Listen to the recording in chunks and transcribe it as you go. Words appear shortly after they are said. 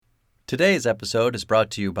Today's episode is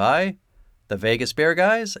brought to you by the Vegas Bear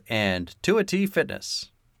Guys and 2T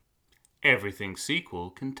Fitness. Everything sequel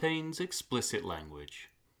contains explicit language.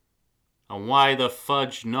 And why the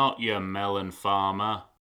fudge not, you melon farmer?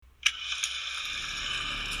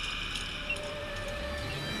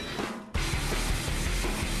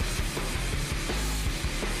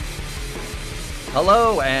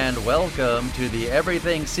 Hello and welcome to the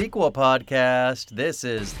Everything Sequel podcast. This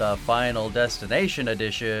is the Final Destination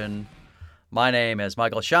edition. My name is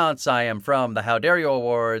Michael Shantz. I am from the How Dare You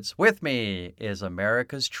Awards. With me is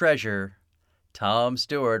America's treasure, Tom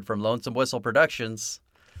Stewart from Lonesome Whistle Productions.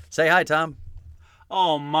 Say hi, Tom.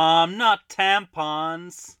 Oh, Mom, not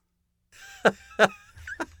tampons.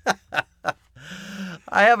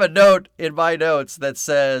 I have a note in my notes that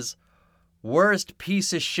says, worst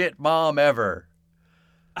piece of shit mom ever.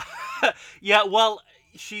 Yeah, well,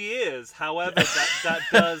 she is. However,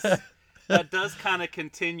 that does kind of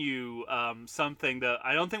continue something that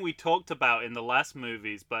I don't think we talked about in the last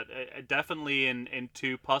movies, but definitely in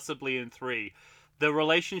 2, possibly in 3. The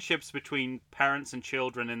relationships between parents and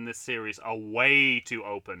children in this series are way too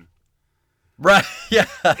open. Right, yeah.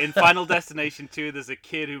 In Final Destination 2, there's a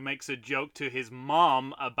kid who makes a joke to his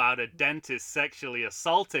mom about a dentist sexually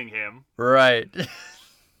assaulting him. Right.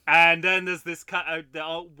 And then there's this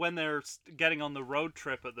when they're getting on the road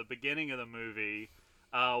trip at the beginning of the movie,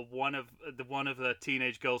 one of the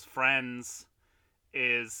teenage girl's friends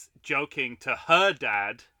is joking to her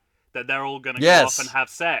dad that they're all going to go off and have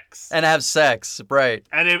sex. And have sex, right?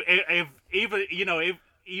 And if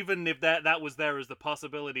even if that was there as the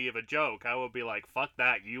possibility of a joke, I would be like, fuck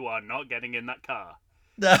that! You are not getting in that car.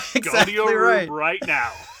 Exactly. Go to your room right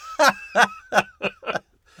now.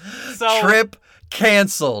 Trip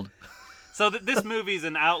canceled. So this movie's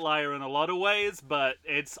an outlier in a lot of ways, but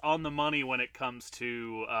it's on the money when it comes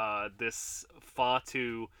to this far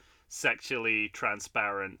too sexually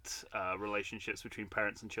transparent relationships between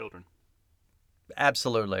parents and children.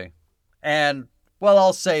 Absolutely. And, well,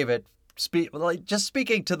 I'll save it. Just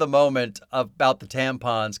speaking to the moment about the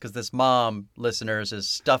tampons, because this mom, listeners, is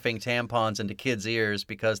stuffing tampons into kids' ears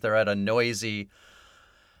because they're at a noisy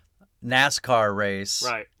NASCAR race.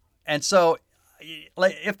 Right. And so,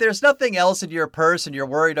 like, if there's nothing else in your purse and you're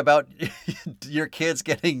worried about your kids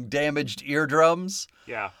getting damaged eardrums,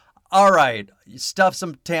 yeah, all right, you stuff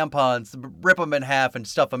some tampons, rip them in half and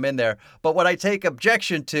stuff them in there. But what I take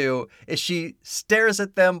objection to is she stares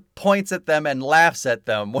at them, points at them, and laughs at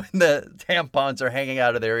them when the tampons are hanging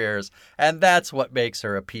out of their ears. And that's what makes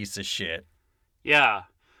her a piece of shit. Yeah.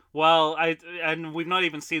 Well, and we've not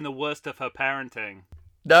even seen the worst of her parenting.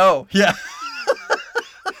 No, yeah.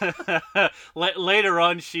 Later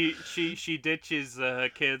on, she ditches her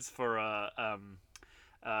kids for a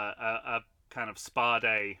kind of spa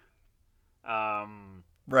day,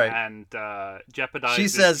 right, and jeopardizes. She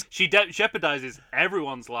says jeopardizes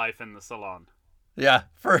everyone's life in the salon. Yeah,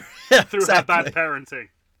 through her bad parenting.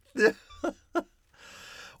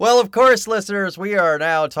 Well, of course, listeners, we are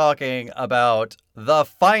now talking about The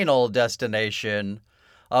Final Destination.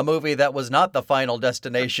 A movie that was not the final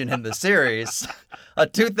destination in the series. A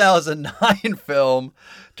 2009 film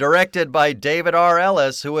directed by David R.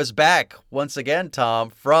 Ellis, who is back once again, Tom,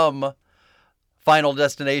 from Final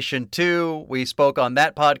Destination 2. We spoke on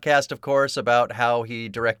that podcast, of course, about how he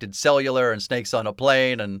directed Cellular and Snakes on a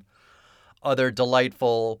Plane and other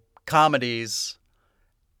delightful comedies.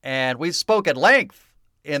 And we spoke at length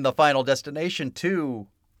in the Final Destination 2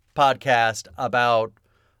 podcast about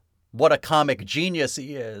what a comic genius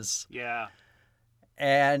he is. Yeah.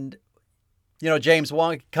 And, James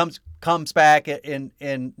Wong comes back in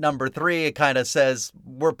number 3. It kind of says,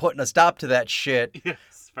 we're putting a stop to that shit.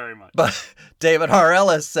 Yes, very much. But David R.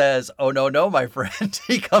 Ellis says, oh, no, my friend.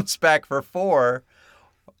 He comes back for 4,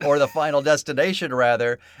 or The Final Destination,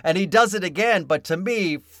 rather. And he does it again, but to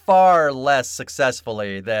me, far less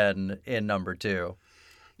successfully than in number 2.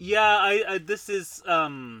 Yeah, I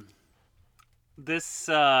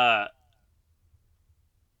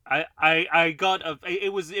got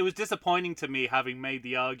it was disappointing to me, having made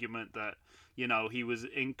the argument that he was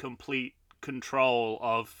in complete control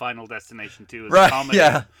of Final Destination 2 as a comedy.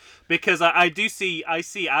 Yeah. Because I see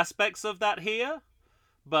aspects of that here,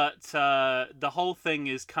 but the whole thing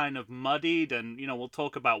is kind of muddied, and we'll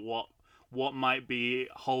talk about what might be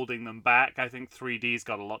holding them back. I think 3D's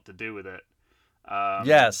got a lot to do with it.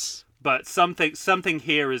 Yes. But something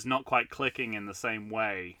here is not quite clicking in the same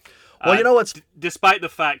way. Well, what's... Despite the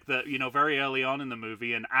fact that, very early on in the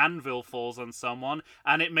movie, an anvil falls on someone,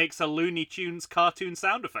 and it makes a Looney Tunes cartoon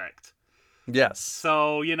sound effect. Yes.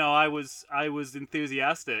 So, I was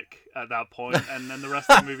enthusiastic at that point, and then the rest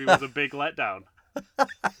of the movie was a big letdown.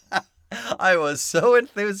 I was so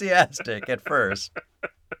enthusiastic at first.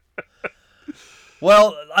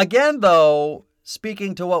 Well, again, though,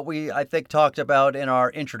 speaking to what I think, talked about in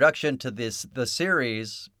our introduction to the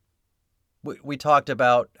series, we talked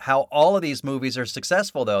about how all of these movies are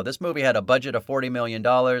successful, though. This movie had a budget of $40 million,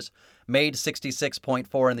 made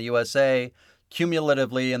 $66.4 in the USA,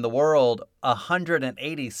 cumulatively in the world,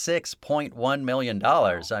 $186.1 million.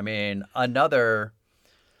 I mean, another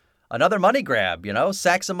money grab,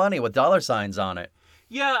 sacks of money with dollar signs on it.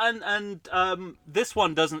 Yeah, and this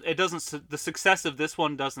one the success of this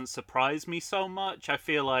one doesn't surprise me so much. I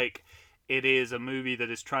feel like it is a movie that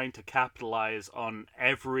is trying to capitalize on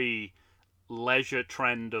every leisure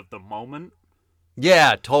trend of the moment.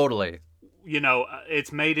 Yeah, totally.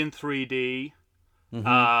 It's made in 3D.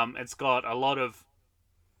 Mm-hmm. It's got a lot of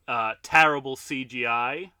terrible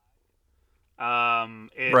CGI.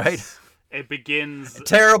 Right. It begins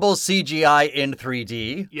terrible CGI in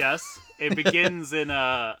 3D. Yes, it begins at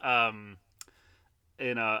a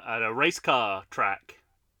race car track,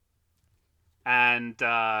 and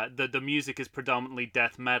the music is predominantly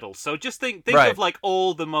death metal. So just think right. of like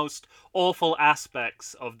all the most awful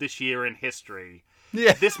aspects of this year in history.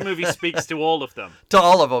 Yeah. This movie speaks to all of them. To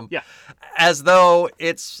all of them. Yeah. As though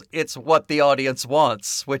it's what the audience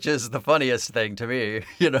wants, which is the funniest thing to me,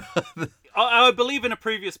 I believe in a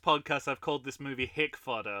previous podcast I've called this movie hick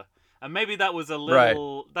fodder, and maybe that was a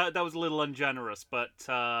little that was a little ungenerous, but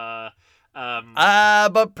but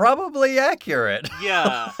probably accurate.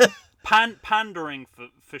 Yeah. Pandering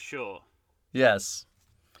for sure. Yes.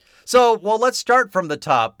 So, well, let's start from the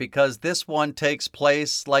top, because this one takes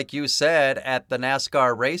place, like you said, at the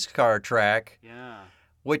NASCAR race car track. Yeah.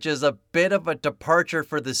 Which is a bit of a departure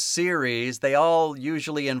for the series. They all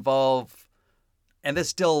usually involve, and this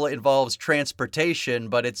still involves transportation,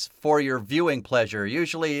 but it's for your viewing pleasure.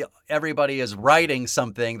 Usually everybody is riding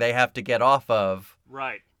something they have to get off of.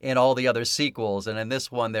 Right. In all the other sequels. And in this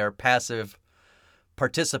one, they're passive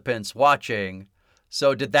participants watching.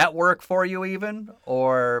 So did that work for you even?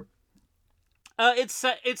 Or... It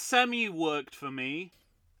semi-worked for me.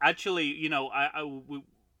 Actually,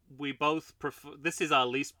 we both prefer... This is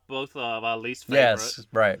both of our least favorite. Yes,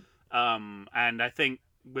 right. And I think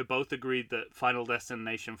we both agreed that Final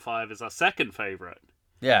Destination 5 is our second favorite.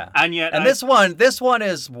 Yeah. And yet... this one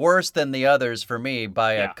is worse than the others for me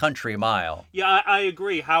by a country mile. Yeah, I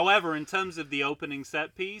agree. However, in terms of the opening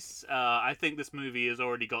set piece, I think this movie has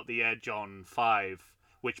already got the edge on 5,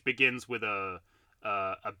 which begins with a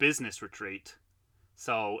business retreat.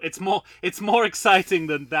 So it's more exciting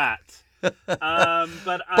than that.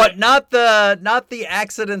 But not the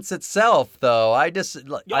accidents itself, though. I don't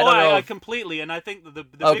know. I completely, and I think the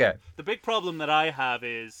big problem that I have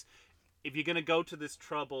is, if you're going to go to this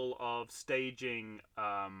trouble of staging,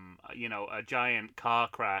 a giant car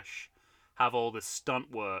crash, have all this stunt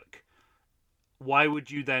work, why would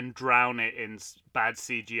you then drown it in bad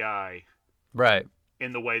CGI? Right.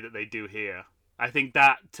 In the way that they do here. I think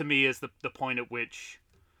that, to me, is the point at which,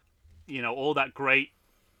 all that great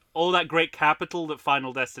capital that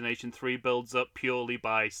Final Destination 3 builds up purely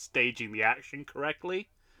by staging the action correctly,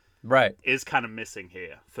 right, is kind of missing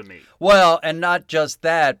here for me. Well, and not just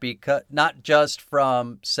that, because not just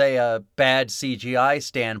from, say, a bad CGI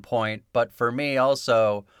standpoint, but for me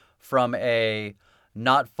also from a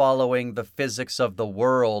not following the physics of the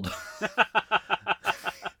world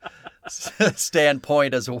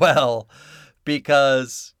standpoint as well,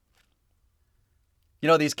 because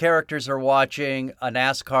these characters are watching a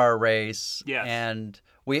NASCAR race. Yes. And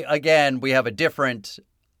we have a different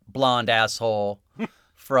blonde asshole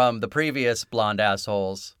from the previous blonde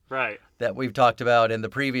assholes, right, that we've talked about in the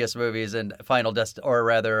previous movies and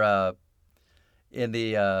in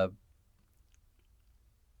the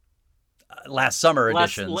last summer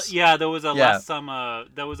editions. There was a last summer.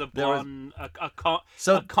 There was a blonde,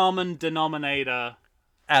 a common denominator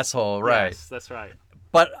asshole, right? Yes, that's right.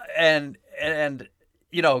 But and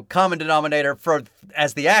common denominator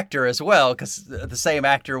as the actor as well, because the same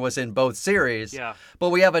actor was in both series. Yeah. But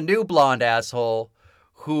we have a new blonde asshole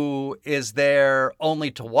who is there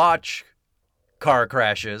only to watch car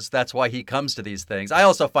crashes. That's why he comes to these things. I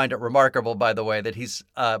also find it remarkable, by the way, that he's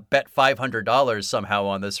bet $500 somehow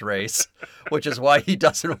on this race, which is why he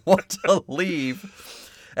doesn't want to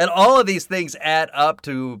leave. And all of these things add up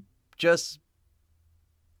to just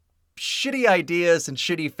shitty ideas and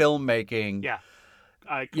shitty filmmaking. Yeah,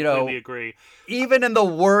 I completely agree. Even in the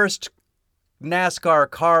worst NASCAR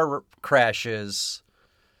car crashes,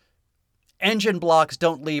 engine blocks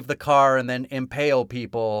don't leave the car and then impale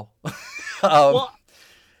people.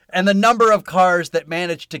 And the number of cars that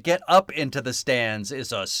manage to get up into the stands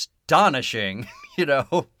is astonishing,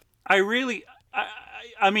 I really,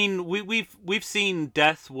 I mean, we've seen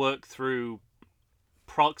death work through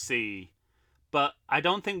proxy, but I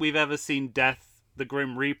don't think we've ever seen Death, the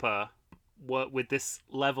Grim Reaper, work with this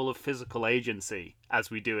level of physical agency as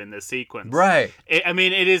we do in this sequence. Right. I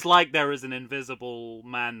mean, it is like there is an invisible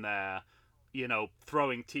man there, you know,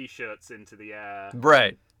 throwing T-shirts into the air.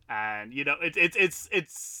 Right. And you know,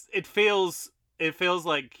 it feels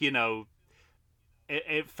like, you know,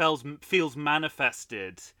 it feels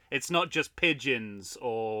manifested. It's not just pigeons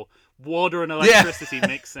or water and electricity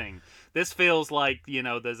mixing. This feels like, you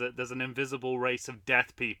know, there's an invisible race of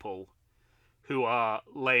death people who are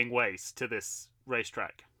laying waste to this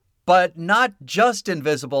racetrack. But not just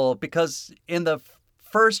invisible, because in the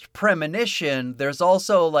first premonition, there's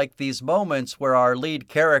also like these moments where our lead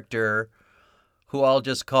character, who I'll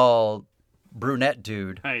just call Brunette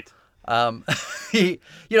Dude. Right.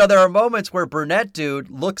 There are moments where Brunette Dude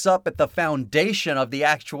looks up at the foundation of the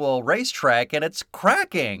actual racetrack and it's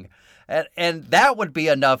cracking. And that would be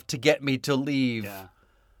enough to get me to leave. Yeah.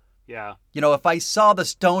 Yeah. You know, if I saw the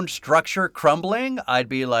stone structure crumbling, I'd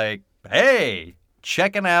be like, hey,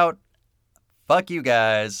 checking out. Fuck you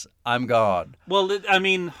guys. I'm gone. Well, I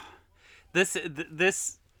mean, this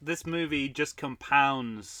movie just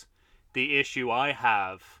compounds the issue I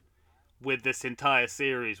have with this entire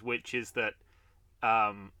series, which is that,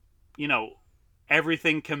 you know,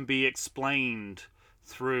 everything can be explained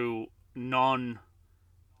through non-magical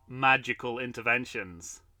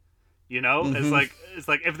interventions. You know, Mm-hmm. it's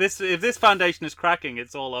like if this foundation is cracking,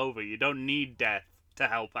 it's all over. You don't need death to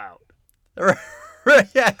help out.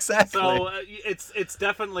 Yeah, exactly. So it's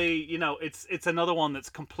definitely, you know, it's another one that's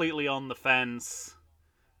completely on the fence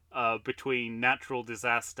between natural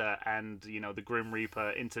disaster and, you know, the Grim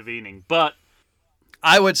Reaper intervening. But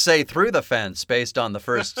I would say through the fence based on the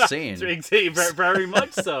first scene. very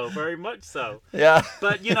much so, very much so. Yeah.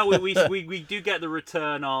 But, you know, we do get the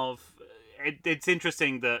return of. It's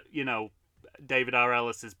interesting that, you know, David R.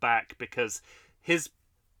 Ellis is back because his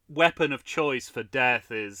weapon of choice for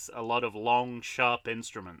death is a lot of long, sharp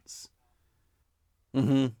instruments.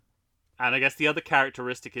 Mm-hmm. And I guess the other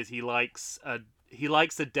characteristic is he likes a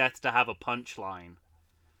death to have a punchline.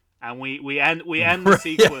 And we end the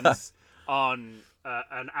sequence on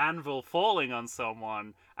an anvil falling on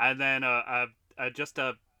someone, and then just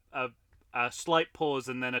a slight pause,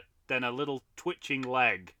 and then a little twitching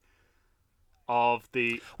leg of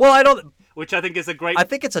the. Well, I don't. Which I think is a great. I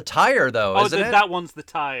think it's a tire, though, isn't it? That one's the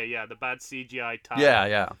tire. Yeah, the bad CGI tire.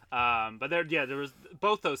 Yeah. But there was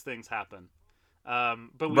both those things happen.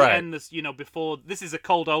 But we Right. end this, you know, before this is a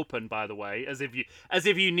cold open, by the way, as if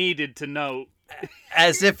you needed to know.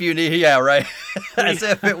 As if you need, yeah, right. As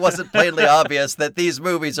if it wasn't plainly obvious that these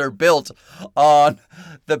movies are built on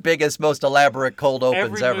the biggest, most elaborate cold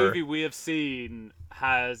opens Every ever. movie we have seen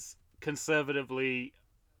has conservatively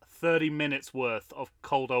 30 minutes worth of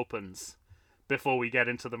cold opens before we get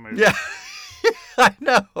into the movie. Yeah, I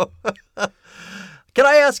know. Can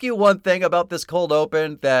I ask you one thing about this cold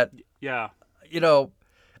open that, Yeah. you know,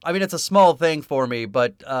 I mean, it's a small thing for me,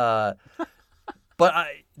 but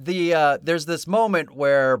there's this moment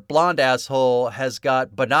where Blonde Asshole has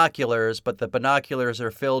got binoculars, but the binoculars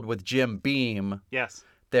are filled with Jim Beam. Yes.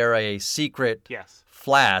 They're a secret Yes.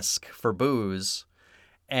 flask for booze.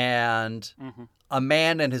 And Mm-hmm. a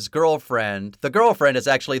man and his girlfriend, the girlfriend is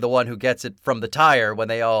actually the one who gets it from the tire when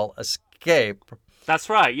they all escape. That's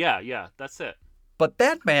right. Yeah. That's it. But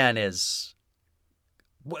that man is...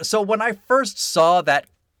 So when I first saw that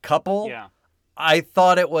couple, Yeah. I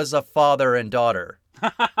thought it was a father and daughter.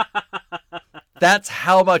 That's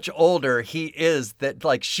how much older he is. That,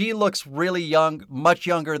 like, she looks really young, much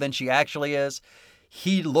younger than she actually is.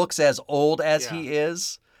 He looks as old as he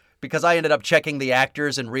is. Because I ended up checking the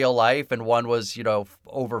actors in real life, and one was, you know,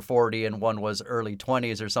 over 40 and one was early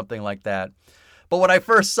 20s or something like that. But when I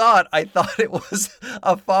first saw it, I thought it was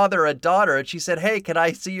a father and daughter. And she said, hey, can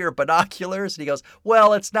I see your binoculars? And he goes,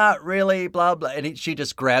 well, it's not really, blah, blah. And she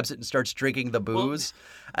just grabs it and starts drinking the booze.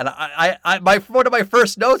 And one of my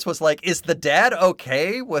first notes was like, is the dad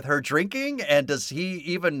okay with her drinking? And does he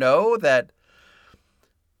even know that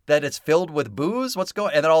it's filled with booze? What's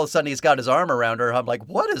going? And then all of a sudden he's got his arm around her. I'm like,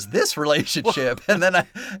 what is this relationship? And then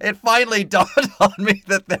it finally dawned on me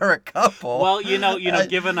that they're a couple. Well, you know,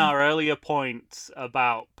 given our earlier points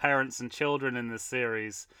about parents and children in this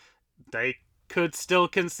series, they could still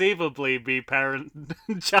conceivably be parent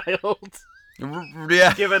and child.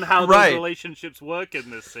 Yeah. Given how those relationships work in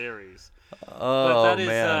this series. Oh,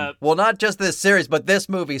 man. Well, not just this series, but this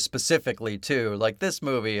movie specifically, too. Like, this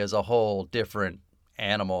movie is a whole different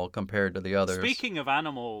animal compared to the others. Speaking of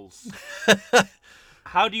animals,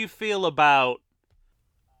 how do you feel about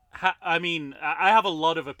I mean, I have a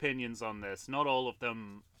lot of opinions on this. Not all of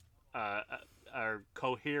them are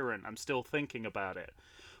coherent. I'm still thinking about it.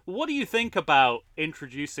 What do you think about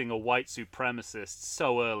introducing a white supremacist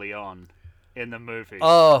so early on in the movie?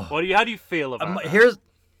 Oh, How do you feel about that?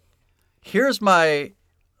 here's my.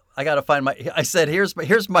 I gotta find my. I said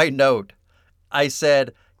here's my note. I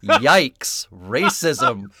said, "Yikes,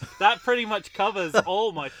 racism." That pretty much covers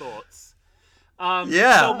all my thoughts.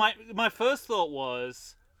 Yeah. So my first thought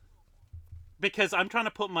was, because I'm trying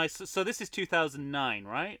to put so this is 2009,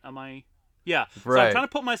 right? Am I? Yeah. So I'm Right. trying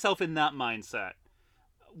to put myself in that mindset.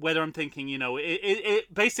 Whether I'm thinking,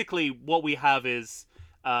 it basically what we have is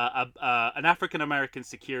an African American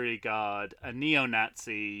security guard, a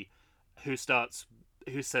neo-Nazi, who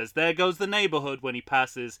says, "There goes the neighborhood," when he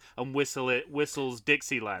passes, and whistles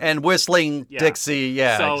Dixieland. And whistling Dixie,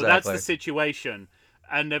 yeah, So exactly. that's the situation,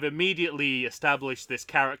 and they've immediately established this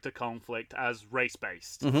character conflict as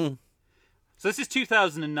race-based. Mm-hmm. So this is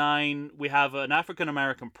 2009. We have an African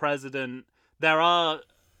American president. There are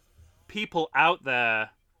people out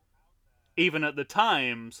there, even at the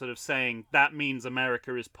time, sort of saying that means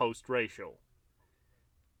America is post-racial.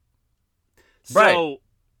 Right. So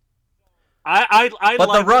I But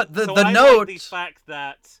like the note, like the fact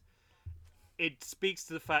that it speaks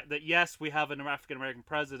to the fact that yes, we have an African American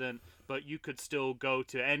president, but you could still go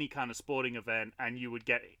to any kind of sporting event and you would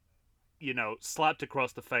get, slapped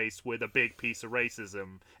across the face with a big piece of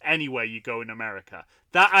racism anywhere you go in America.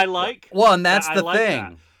 That I like. Well, and that's the thing.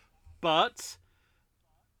 That. But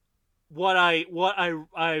what I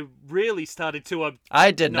really started to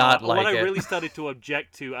I did not like what it. I really started to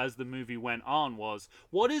object to as the movie went on was,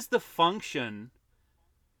 what is the function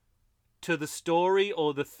to the story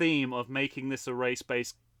or the theme of making this a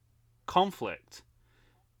race-based conflict?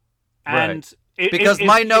 And right. Because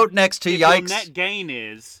my note next to if yikes, your net gain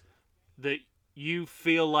is that you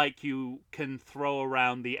feel like you can throw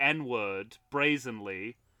around the N-word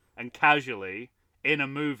brazenly and casually in a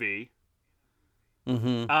movie.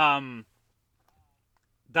 Mm-hmm.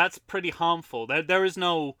 That's pretty harmful. There is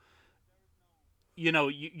no,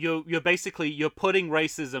 you're basically, you're putting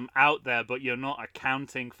racism out there, but you're not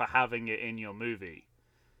accounting for having it in your movie.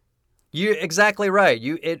 You're exactly right.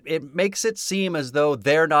 It makes it seem as though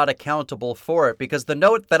they're not accountable for it, because the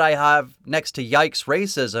note that I have next to yikes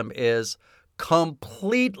racism is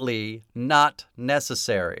completely not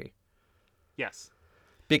necessary. Yes.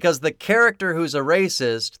 Because the character who's a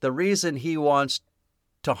racist, the reason he wants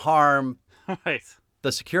to harm Right.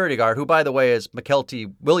 the security guard, who, by the way, is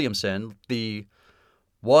Mykelti Williamson, the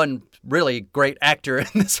one really great actor in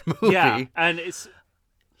this movie. Yeah, and it's...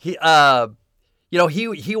 He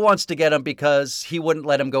wants to get him because he wouldn't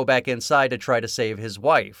let him go back inside to try to save his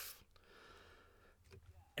wife.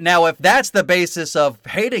 Now, if that's the basis of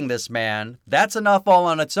hating this man, that's enough all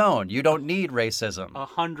on its own. You don't need racism.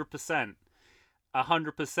 100%.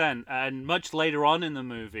 100%. And much later on in the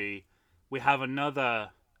movie, we have another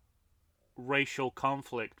racial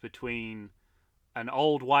conflict between an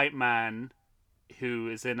old white man who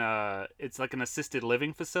is it's like an assisted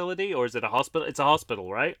living facility, or is it a hospital? It's a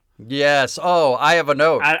hospital, right? Yes. Oh, I have a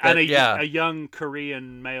note. And a young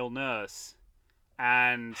Korean male nurse.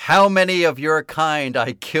 And how many of your kind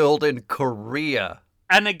I killed in Korea?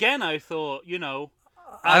 And again, I thought,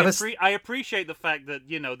 I appreciate the fact that,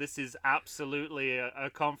 this is absolutely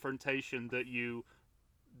a confrontation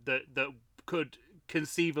that could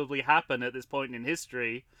conceivably happen at this point in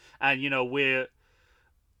history, and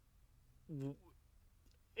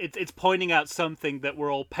it's pointing out something that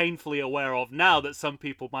we're all painfully aware of now that some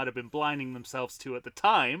people might have been blinding themselves to at the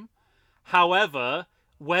time. However,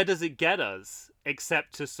 where does it get us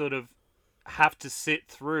except to sort of have to sit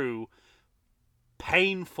through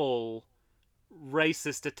painful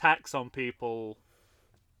racist attacks on people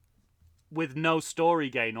with no story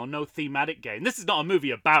gain or no thematic gain? This is not a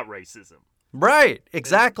movie about racism. Right,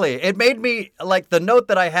 exactly. It made me, like, the note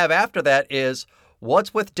that I have after that is,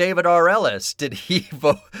 what's with David R. Ellis? Did he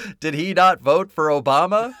not vote for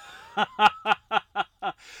Obama?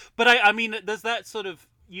 But I mean, there's that sort of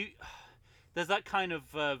there's that kind of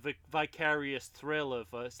vicarious thrill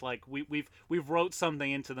of us, like we've wrote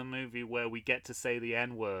something into the movie where we get to say the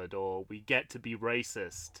N-word or we get to be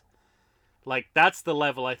racist. Like, that's the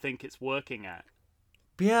level I think it's working at.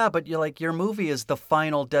 Yeah, but your movie is the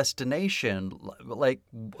final destination. Like,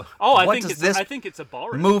 I think it's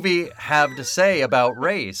abhorrent. Movie have to say about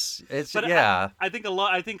race? It's but yeah. I think a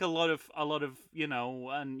lot of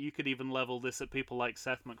and you could even level this at people like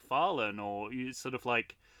Seth MacFarlane, or you sort of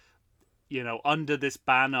like, under this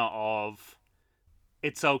banner of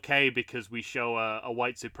it's okay because we show a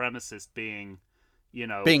white supremacist being,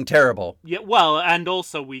 being terrible. Yeah, well, and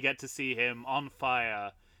also we get to see him on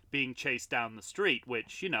fire being chased down the street,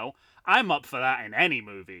 which, I'm up for that in any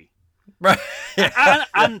movie. Right.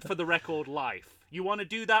 And for the record, life. You want to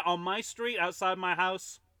do that on my street outside my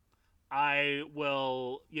house? I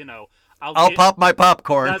will, I'll pop my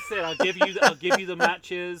popcorn. That's it. I'll give you the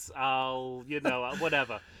matches. I'll,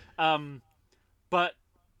 whatever. But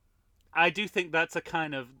I do think that's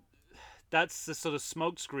that's the sort of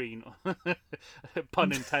smokescreen,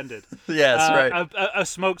 pun intended. Yes, right. A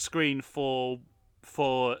smokescreen for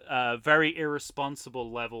very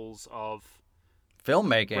irresponsible levels of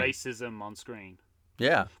filmmaking, racism on screen.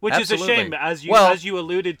 Yeah, which absolutely. is a shame, as you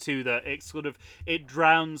alluded to, that it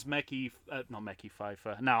drowns not Mekhi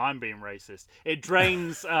Phifer. No, I'm being racist. It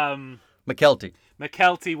drains McKelty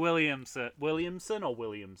Williamson.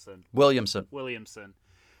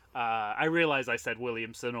 I realize I said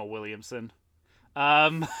Williamson or Williamson.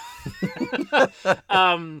 I'm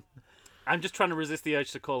just trying to resist the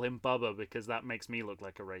urge to call him Bubba because that makes me look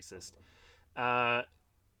like a racist.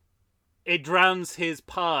 It drowns his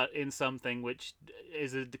part in something which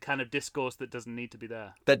is a kind of discourse that doesn't need to be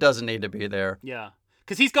there. That doesn't need to be there. Yeah,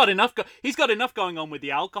 because he's got enough going on with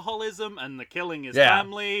the alcoholism and the killing his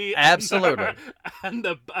family. Absolutely. And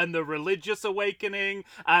the religious awakening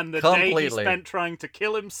and the Completely. day he spent trying to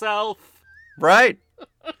kill himself. Right.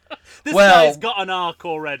 This guy's got an arc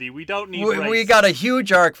already. We don't need race. We got a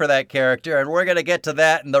huge arc for that character, and we're going to get to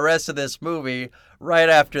that in the rest of this movie right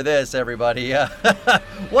after this, everybody.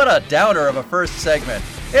 What a downer of a first segment.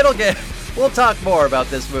 We'll talk more about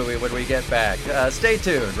this movie when we get back. Stay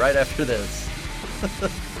tuned right after this.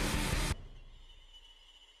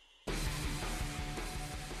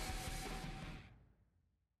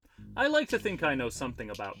 I like to think I know something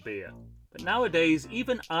about beer, but nowadays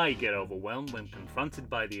even I get overwhelmed when confronted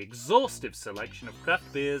by the exhaustive selection of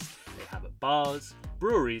craft beers they have at bars,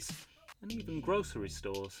 breweries, and even grocery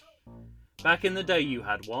stores. Back in the day you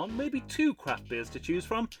had one, maybe two craft beers to choose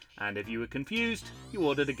from, and if you were confused, you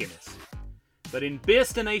ordered a Guinness. But in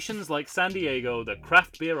beerstinations like San Diego, the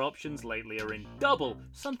craft beer options lately are in double,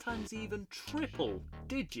 sometimes even triple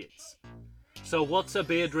digits. So what's a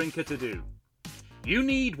beer drinker to do? You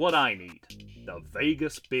need what I need, the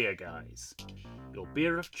Vegas Beer Guys. Your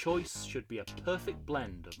beer of choice should be a perfect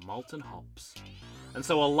blend of malt and hops. And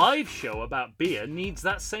so a live show about beer needs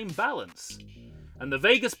that same balance. And the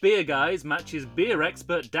Vegas Beer Guys matches beer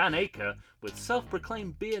expert Dan Aker with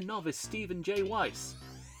self-proclaimed beer novice Stephen J. Weiss.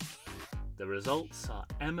 The results are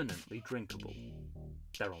eminently drinkable.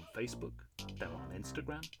 They're on Facebook, they're on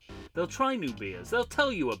Instagram. They'll try new beers, they'll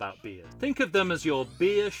tell you about beer. Think of them as your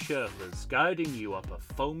beer Sherpas guiding you up a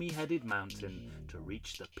foamy-headed mountain to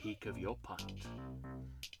reach the peak of your pint.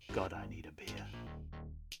 God, I need a beer.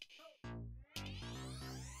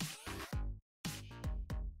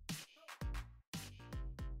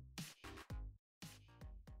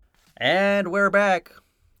 And we're back.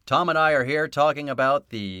 Tom and I are here talking about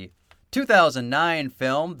the 2009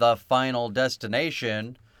 film, The Final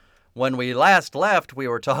Destination. When we last left, we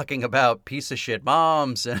were talking about piece of shit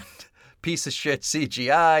moms and piece of shit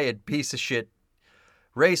CGI and piece of shit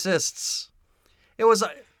racists. It was.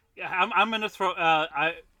 I'm gonna throw.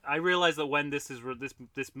 I realize that when this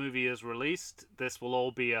movie is released, this will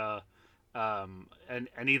all be an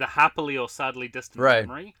either happily or sadly distant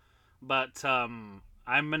memory. But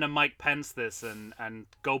I'm gonna Mike Pence this and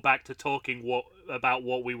go back to talking about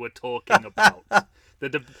what we were talking about.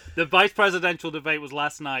 The vice presidential debate was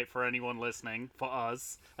last night for anyone listening, for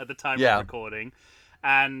us at the time of recording,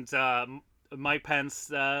 and Mike Pence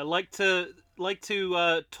like to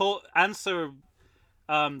answer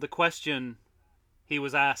the question he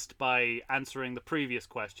was asked by answering the previous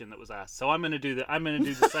question that was asked. So I'm gonna do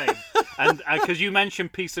the same, and because you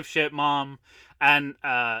mentioned piece of shit mom, and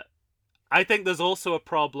I think there's also a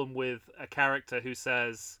problem with a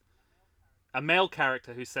male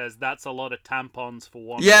character who says that's a lot of tampons for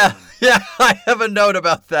one woman. Yeah, I have a note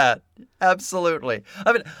about that. Absolutely.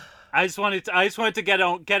 I mean, I just wanted to get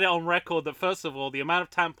it on record that, first of all, the amount of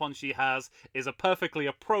tampons she has is a perfectly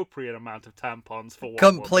appropriate amount of tampons for one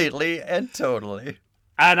completely woman. And totally.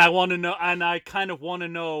 And I kind of want to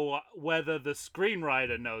know whether the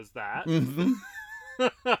screenwriter knows that. Mm-hmm.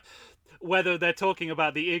 Whether they're talking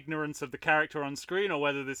about the ignorance of the character on screen or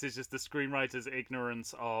whether this is just the screenwriter's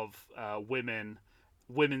ignorance of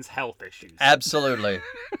women's health issues. Absolutely.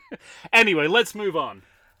 Anyway, let's move on.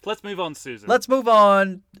 Susan. Let's move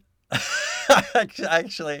on.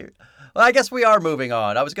 Actually, well, I guess we are moving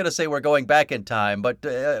on. I was going to say we're going back in time, but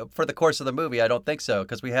for the course of the movie, I don't think so,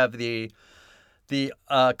 because we have the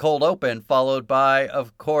cold open followed by,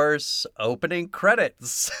 of course, opening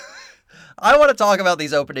credits. I want to talk about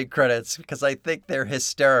these opening credits because I think they're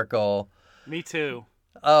hysterical. Me too.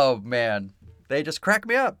 Oh, man. They just crack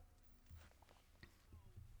me up.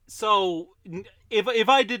 So, if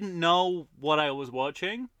I didn't know what I was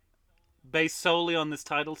watching, based solely on this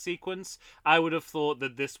title sequence, I would have thought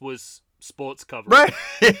that this was sports coverage.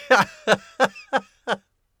 Right.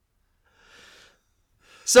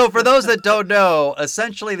 So for those that don't know,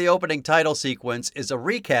 essentially the opening title sequence is a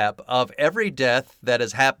recap of every death that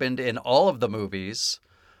has happened in all of the movies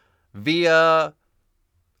via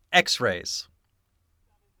X-rays.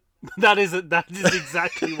 That is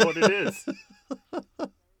exactly what it is.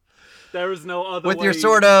 There is no other way. With your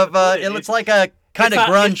sort of, it's like a kind of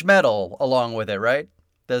grunge metal along with it, right?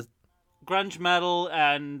 Grunge metal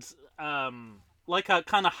and like a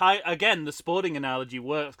kind of high. Again, the sporting analogy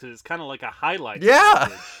works because it's kind of like a highlight. Yeah.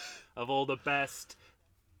 Of all the best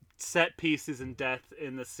set pieces and death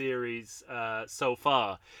in the series so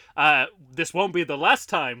far. This won't be the last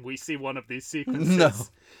time we see one of these sequences. No.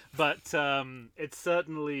 But it's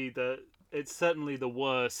certainly the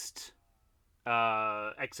worst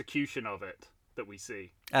execution of it that we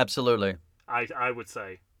see. Absolutely. I would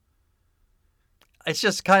say. It's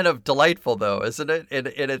just kind of delightful, though, isn't it?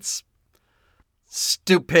 In its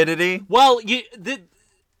stupidity. Well,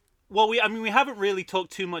 we haven't really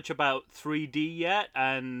talked too much about 3D yet,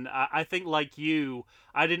 and I think, like you,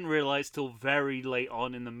 I didn't realize till very late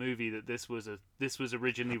on in the movie that this was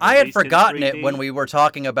originally released. I had forgotten in 3D. it when we were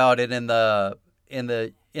talking about it in the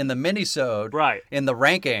minisode, right? In the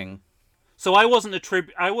ranking. So I wasn't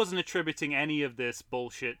attributing any of this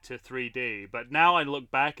bullshit to 3D, but now I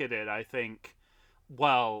look back at it, I think,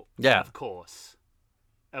 well, yeah, of course.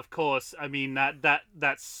 I mean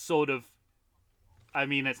that's sort of. I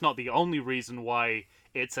mean, it's not the only reason why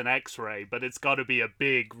it's an X-ray, but it's got to be a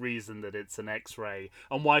big reason that it's an X-ray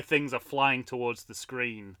and why things are flying towards the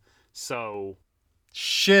screen so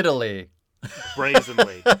shittily,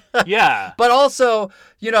 brazenly. Yeah. But also,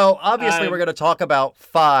 obviously we're going to talk about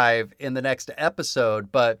 5 in the next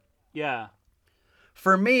episode, but yeah.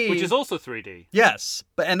 For me, which is also 3D. Yes,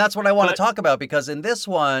 and that's what I want to talk about because in this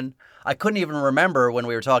one, I couldn't even remember when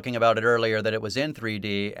we were talking about it earlier that it was in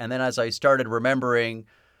 3D, and then as I started remembering,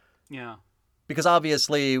 yeah, because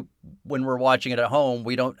obviously when we're watching it at home,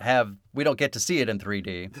 we don't get to see it in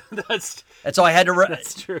 3D. And so I had to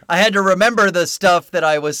that's true. I had to remember the stuff that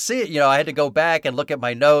I was seeing. I had to go back and look at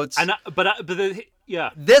my notes.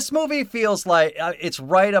 Yeah. This movie feels like it's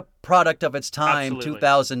right a product of its time, Absolutely.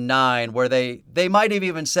 2009, where they might have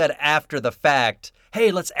even said after the fact, hey,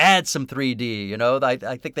 let's add some 3D.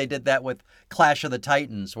 I think they did that with Clash of the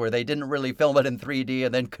Titans, where they didn't really film it in 3D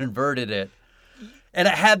and then converted it. And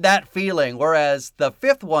it had that feeling, whereas the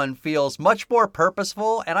 5th one feels much more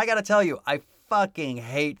purposeful. And I got to tell you, I fucking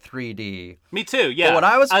hate 3D. Me too, yeah. But when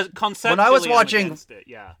I was watching... it,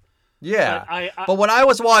 yeah. Yeah, but when I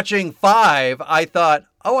was watching 5, I thought,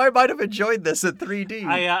 I might have enjoyed this in 3D.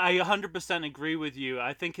 I 100% agree with you.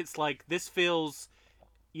 I think it's like, this feels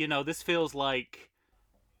like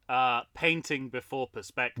painting before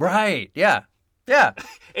perspective. Right, yeah. Yeah.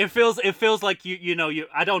 It feels like you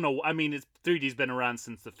I don't know, I mean, 3D's been around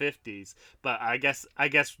since the 50s, but I guess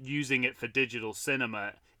using it for digital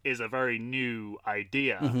cinema is a very new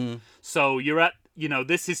idea. Mm-hmm. So you're at,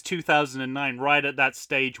 this is 2009, right at that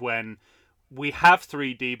stage when we have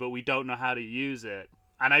 3D, but we don't know how to use it.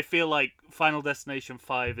 And I feel like Final Destination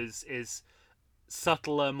 5 is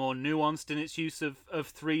subtler, more nuanced in its use of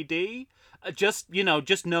 3D. Just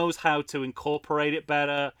knows how to incorporate it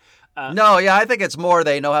better. I think it's more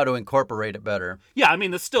they know how to incorporate it better. Yeah, I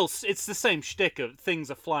mean, it's the same shtick of things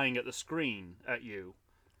are flying at the screen at you.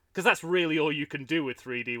 Because that's really all you can do with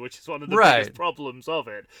 3D, which is one of the biggest problems of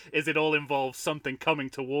it, is it all involves something coming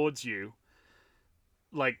towards you.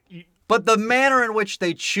 But the manner in which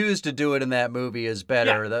they choose to do it in that movie is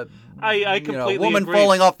better. Yeah, I completely woman agree.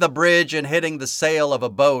 falling off the bridge and hitting the sail of a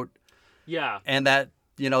boat. Yeah. And that,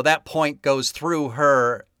 that point goes through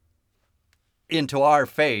her into our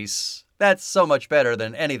face. That's so much better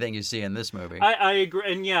than anything you see in this movie. I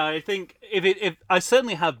agree. And yeah, I think if I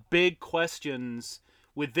certainly have big questions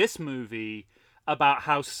with this movie about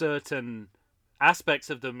how certain aspects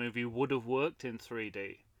of the movie would have worked in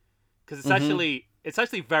 3D, because it's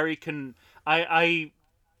actually very I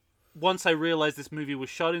once I realized this movie was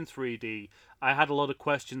shot in 3D, I had a lot of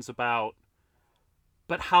questions about,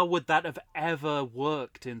 but how would that have ever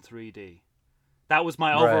worked in 3D? That was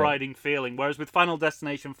my overriding feeling. Whereas with Final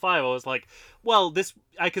Destination 5, I was like, well,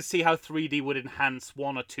 I could see how 3D would enhance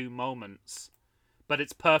one or two moments, but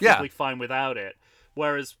it's perfectly fine without it.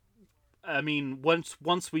 Whereas, I mean, we're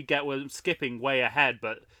skipping way ahead,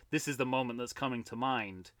 but this is the moment that's coming to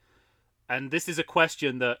mind. and this is a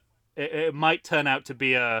question that it might turn out to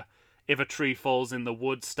be a if a tree falls in the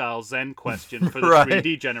wood style Zen question for the Right.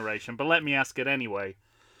 3D generation, but let me ask it anyway.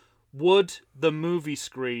 Would the movie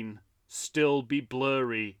screen still be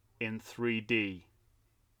blurry in 3D?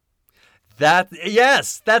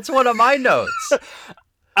 Yes, that's one of my notes.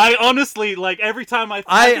 I honestly, like, every time I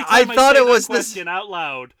thought say it was that this. question out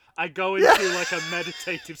loud, I go into like a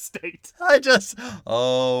meditative state. I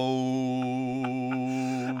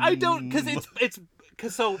don't,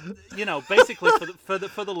 because so, you know, basically for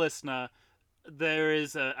the listener, there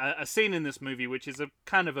is a scene in this movie which is a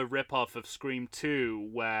kind of a rip-off of Scream 2,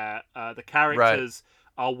 where the characters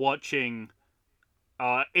are watching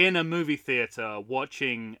in a movie theater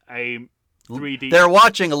watching a 3D. They're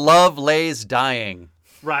watching Love Lays Dying.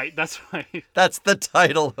 Right, that's right. That's the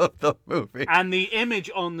title of the movie. And the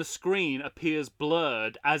image on the screen appears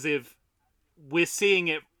blurred, as if we're seeing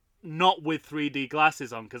it not with 3D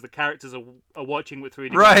glasses on, because the characters are watching with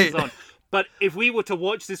 3D glasses on. But if we were to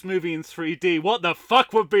watch this movie in 3D, what the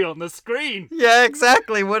fuck would be on the screen? Yeah,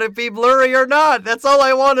 exactly. Would it be blurry or not? That's all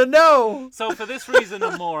I want to know. So for this reason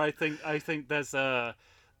and more, I think there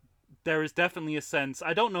is definitely a sense.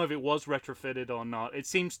 I don't know if it was retrofitted or not. It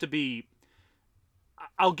seems to be.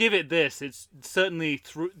 I'll give it this. It's certainly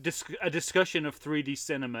a discussion of 3D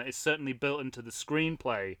cinema is certainly built into the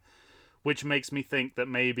screenplay, which makes me think that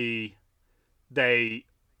maybe they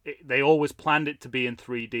always planned it to be in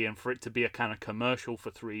 3D and for it to be a kind of commercial for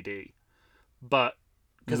 3D. But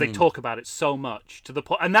because they talk about it so much to the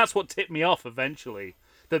point, and that's what tipped me off eventually.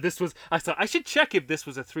 That this was, I thought I should check if this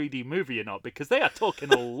was a 3D movie or not, because they are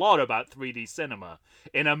talking a lot about 3D cinema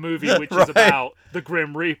in a movie which is about the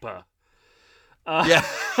Grim Reaper. Yeah.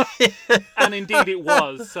 And indeed it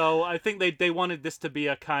was. So I think they wanted this to be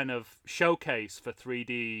a kind of showcase for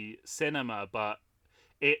 3D cinema, but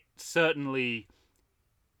it certainly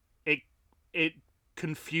it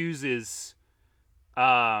confuses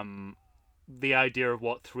the idea of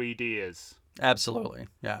what 3D is. Absolutely.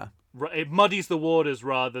 Yeah. It muddies the waters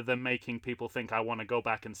rather than making people think I want to go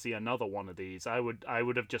back and see another one of these. I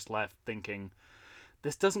would have just left thinking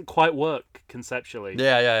this doesn't quite work conceptually.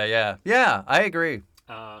 Yeah, I agree.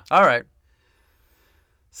 All right.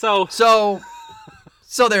 So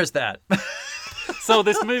there's that. So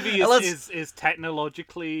this movie is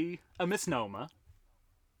technologically a misnomer.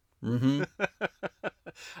 Mm-hmm.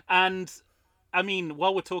 And I mean,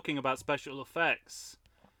 while we're talking about special effects,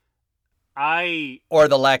 or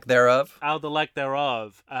the lack thereof. The lack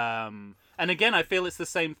thereof. And again, I feel it's the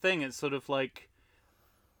same thing. It's sort of like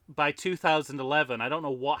by 2011, I don't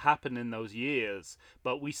know what happened in those years,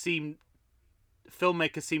 but filmmakers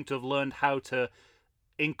seem to have learned how to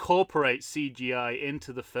incorporate CGI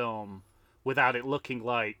into the film without it looking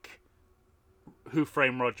like Who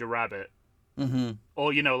Framed Roger Rabbit,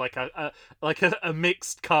 or like a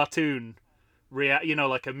mixed cartoon.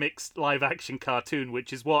 Like a mixed live-action cartoon,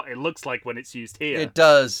 which is what it looks like when it's used here. It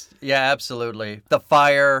does, yeah, absolutely. The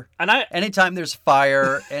fire, and anytime there's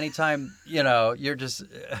fire, anytime you're just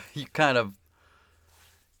you kind of,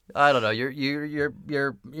 I don't know,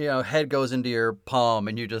 your head goes into your palm,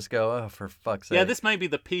 and you just go, oh, for fuck's sake. Yeah, this may be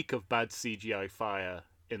the peak of bad CGI fire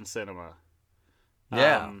in cinema.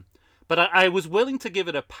 Yeah, but I was willing to give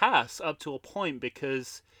it a pass up to a point,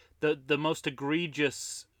 because the most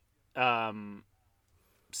egregious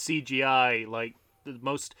CGI, like the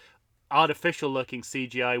most artificial looking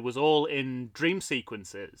CGI, was all in dream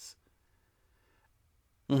sequences.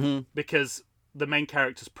 Because the main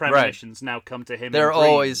character's premonitions now come to him. They're in dreams.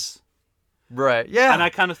 Always right. Yeah, and I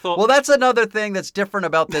kind of thought, well, that's another thing that's different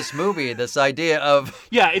about this movie. This idea of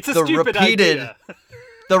it's a stupid idea.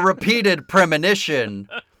 The repeated premonition,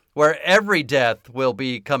 where every death will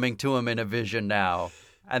be coming to him in a vision now.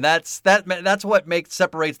 And that's what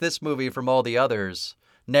separates this movie from all the others,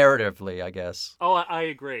 narratively, I guess. Oh, I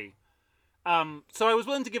agree. So I was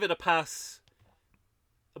willing to give it a pass,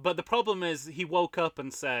 but the problem is he woke up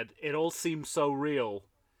and said, it all seems so real.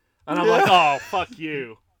 And I'm like, oh, fuck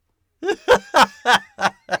you. I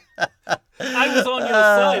was on your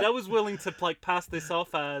side. I was willing to pass this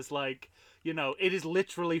off as it is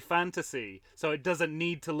literally fantasy, so it doesn't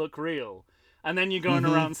need to look real. And then you're going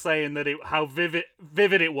around saying that how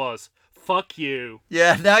vivid it was. Fuck you.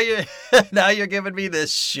 Yeah, now you're giving me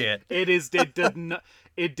this shit. It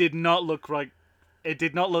did not look like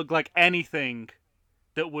anything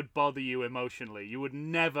that would bother you emotionally. You would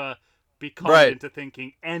never be conned into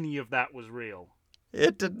thinking any of that was real.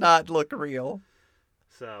 It did not look real.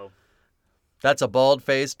 So that's a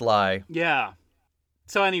bald-faced lie. Yeah.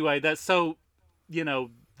 So anyway, this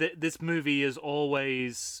movie is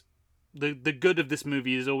always. The good of this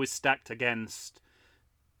movie is always stacked against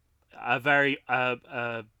a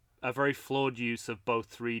very flawed use of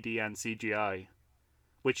both 3D and CGI,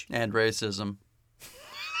 which And racism.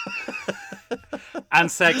 and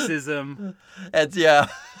sexism. And yeah,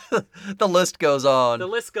 the list goes on. The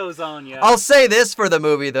list goes on, yeah. I'll say this for the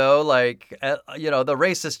movie though, like the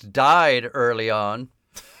racist died early on.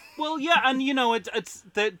 Well, yeah, and it's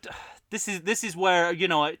that. This is where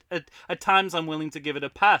at times I'm willing to give it a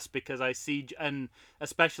pass because I see, and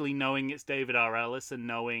especially knowing it's David R. Ellis and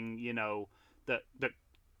knowing that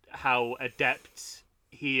how adept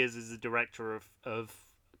he is as a director of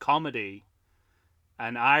comedy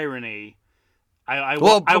and irony.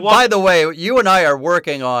 By the way, you and I are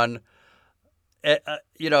working on.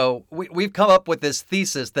 We've come up with this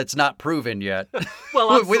thesis that's not proven yet.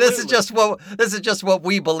 Well, this is just what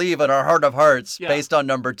we believe in our heart of hearts, based on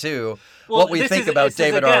number 2. Well, what we think about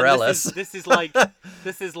David R. Ellis. This is like a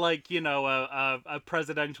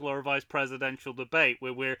presidential or a vice presidential debate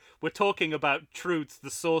where we're talking about truths, the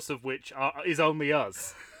source of which is only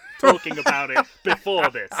us talking about it before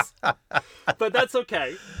this. But that's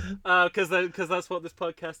okay, because that's what this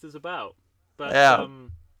podcast is about. But yeah.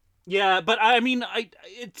 Yeah, but I mean,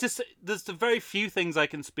 there's very few things I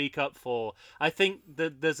can speak up for. I think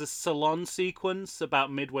that there's a salon sequence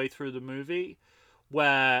about midway through the movie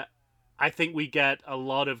where I think we get a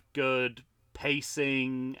lot of good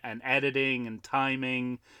pacing and editing and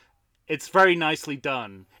timing. It's very nicely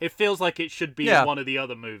done. It feels like it should be in one of the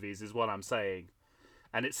other movies, is what I'm saying.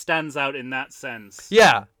 And it stands out in that sense.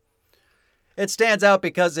 Yeah. It stands out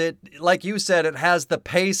because it, like you said, it has the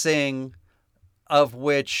pacing of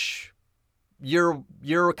which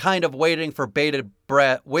you're kind of waiting for bated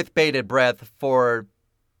breath for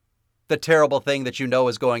the terrible thing that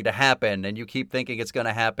is going to happen, and you keep thinking it's going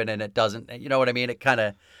to happen and it doesn't. You know what I mean? It kind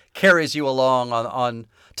of carries you along on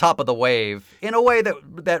top of the wave in a way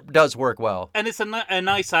that does work well. And it's a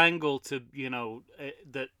nice angle to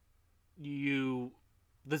that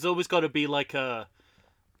there's always got to be like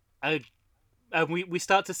and we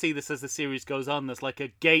start to see this as the series goes on. There's like a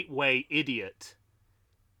gateway idiot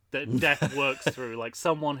that death works through, like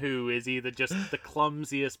someone who is either just the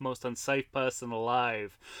clumsiest, most unsafe person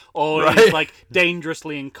alive, or is like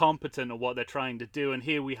dangerously incompetent at what they're trying to do. And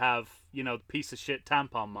here we have, the piece of shit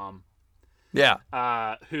tampon mom. Yeah.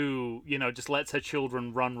 Who, just lets her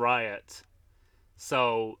children run riot.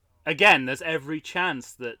 So again, there's every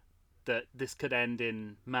chance that this could end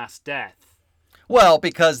in mass death. Well,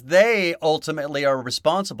 because they ultimately are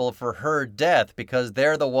responsible for her death, because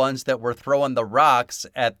they're the ones that were throwing the rocks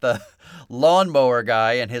at the lawnmower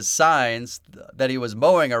guy and his signs that he was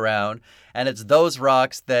mowing around. And it's those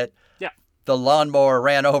rocks that the lawnmower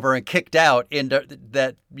ran over and kicked out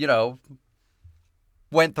that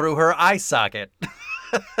went through her eye socket.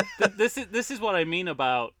 This is what I mean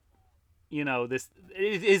about, this.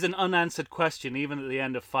 It is an unanswered question, even at the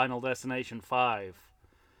end of Final Destination 5.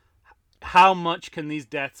 How much can these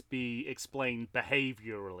deaths be explained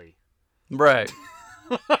behaviorally? Right.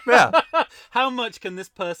 Yeah. How much can this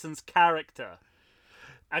person's character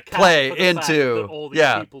play for the into fact that all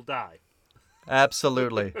these people die?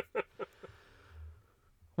 Absolutely.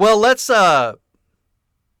 Well, let's Where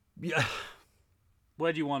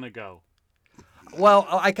do you want to go? Well,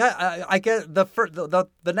 I get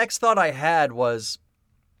the next thought I had was,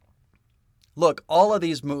 look, all of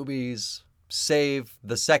these movies, save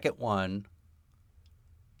the second one,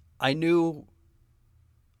 I knew,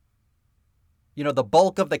 the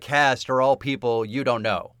bulk of the cast are all people you don't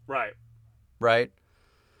know. Right. Right?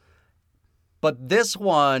 But this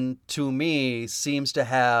one, to me, seems to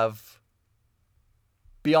have,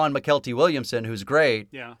 beyond McKelty Williamson, who's great,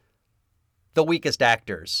 the weakest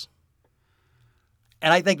actors.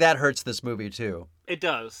 And I think that hurts this movie, too. It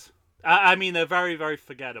does. I mean, they're very, very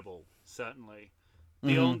forgettable, certainly.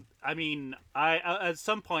 At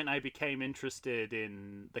some point I became interested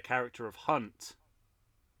in the character of Hunt.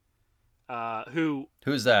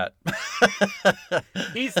 Who's that?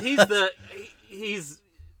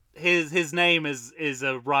 His name is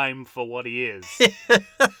a rhyme for what he is.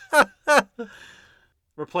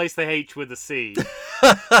 Replace the H with a C.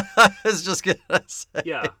 I was just gonna say.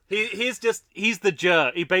 Yeah, he's the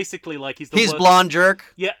jerk. He's worst. Blonde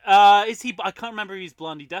jerk. Yeah. Is he? I can't remember if he's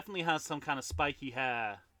blonde. He definitely has some kind of spiky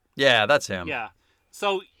hair. Yeah, that's him. Yeah.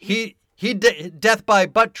 So he death by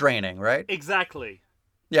butt draining, right? Exactly.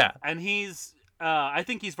 Yeah. And I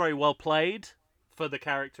think he's very well played for the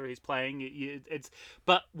character he's playing.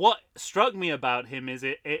 But what struck me about him is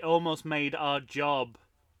it almost made our job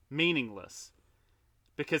meaningless.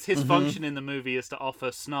 Because his function in the movie is to offer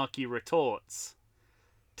snarky retorts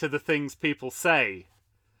to the things people say.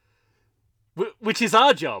 Which is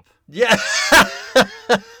our job. Yeah.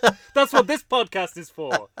 That's what this podcast is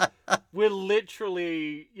for. We're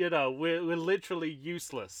literally, we're literally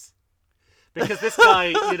useless. Because this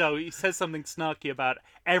guy, he says something snarky about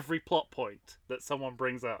every plot point that someone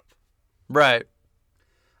brings up. Right.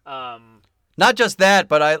 Not just that,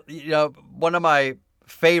 but one of my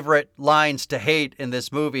favorite lines to hate in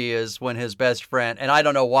this movie is when his best friend, and I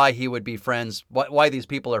don't know why he would be friends, why these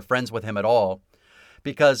people are friends with him at all,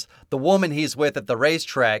 because the woman he's with at the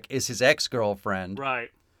racetrack is his ex-girlfriend. Right.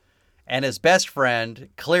 And his best friend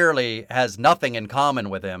clearly has nothing in common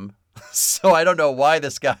with him. So I don't know why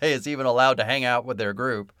this guy is even allowed to hang out with their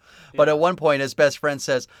group. Yeah. But at one point, his best friend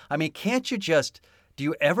says, I mean, do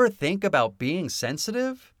you ever think about being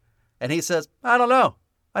sensitive? And he says, I don't know.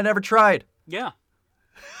 I never tried. Yeah.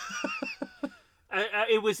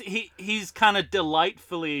 He's kind of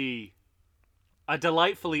delightfully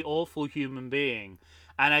awful human being.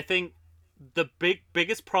 And I think the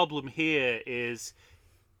biggest problem here is,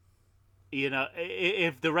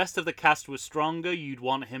 if the rest of the cast was stronger, you'd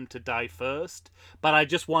want him to die first. But I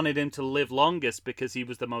just wanted him to live longest because he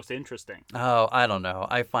was the most interesting. Oh, I don't know.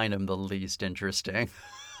 I find him the least interesting.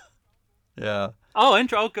 Yeah. Oh,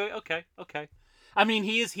 okay. I mean,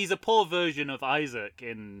 he's a poor version of Isaac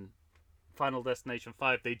in Final Destination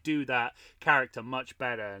 5. They do that character much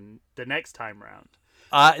better the next time round.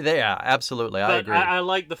 Yeah, absolutely. I agree. I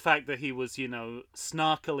like the fact that he was,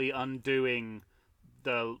 snarkily undoing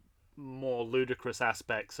the more ludicrous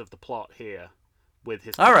aspects of the plot here with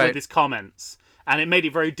his comments, and it made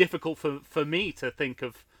it very difficult for me to think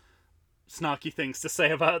of snarky things to say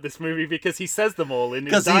about this movie because he says them all in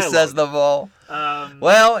his dialogue. Because he says them all.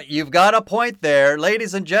 Well, you've got a point there,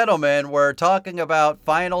 ladies and gentlemen. We're talking about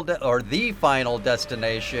the Final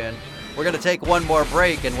Destination. We're going to take one more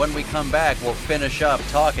break, and when we come back, we'll finish up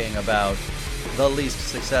talking about the least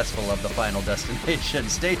successful of the Final Destination.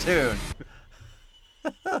 Stay tuned.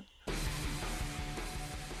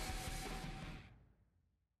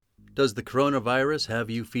 Does the coronavirus have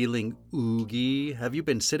you feeling oogie? Have you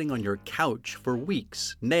been sitting on your couch for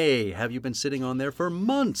weeks? Nay, have you been sitting on there for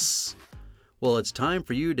months? Well, it's time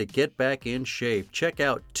for you to get back in shape. Check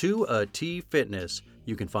out 2AT Fitness.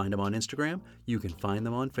 You can find them on Instagram. You can find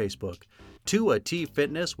them on Facebook. 2AT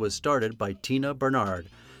Fitness was started by Tina Bernard.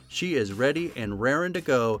 She is ready and raring to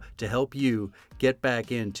go to help you get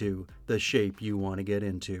back into the shape you want to get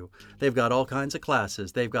into. They've got all kinds of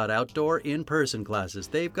classes. They've got outdoor in-person classes.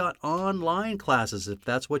 They've got online classes if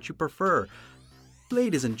that's what you prefer.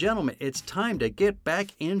 Ladies and gentlemen, it's time to get back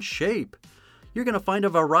in shape. You're going to find a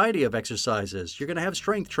variety of exercises. You're going to have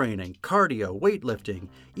strength training, cardio, weightlifting,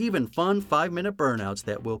 even fun 5-minute burnouts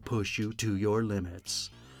that will push you to your limits.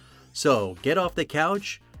 So get off the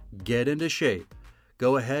couch, get into shape.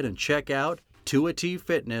 Go ahead and check out 2AT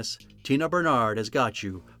Fitness. Tina Bernard has got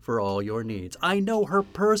you for all your needs. I know her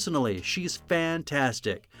personally. She's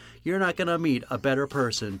fantastic. You're not going to meet a better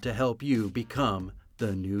person to help you become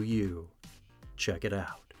the new you. Check it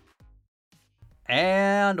out.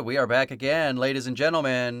 And we are back again, ladies and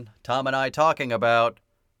gentlemen. Tom and I talking about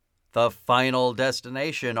the Final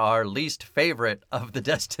Destination, our least favorite of the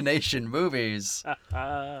destination movies.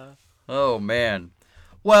 Oh, man.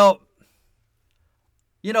 Well,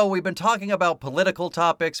 we've been talking about political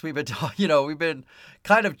topics. We've been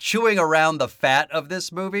kind of chewing around the fat of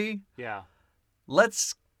this movie. Yeah.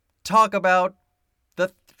 Let's talk about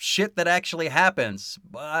the shit that actually happens.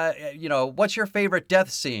 What's your favorite death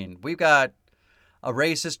scene? We've got a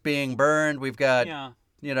racist being burned. We've got,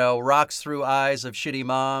 rocks through eyes of shitty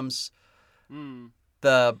moms. Mm.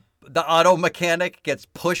 The auto mechanic gets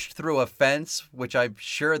pushed through a fence, which I'm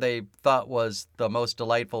sure they thought was the most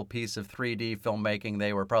delightful piece of 3D filmmaking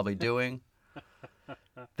they were probably doing.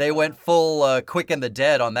 They went full Quick and the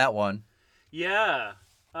Dead on that one. Yeah.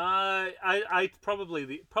 I probably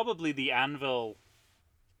the anvil,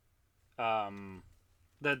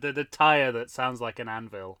 the tire that sounds like an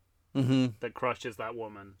anvil, that crushes that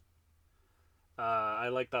woman. I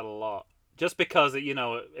like that a lot. Just because,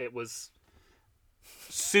 it was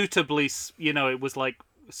suitably, it was like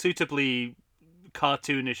suitably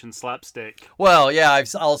cartoonish and slapstick. Well, yeah,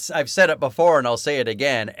 I've said it before and I'll say it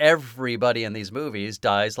again. Everybody in these movies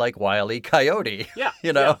dies like Wile E. Coyote. Yeah,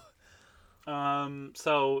 Yeah.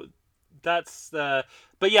 So that's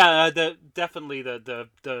but yeah, definitely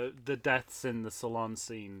the deaths in the salon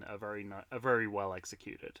scene are very well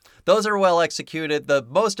executed. Those are well executed. The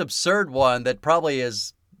most absurd one that probably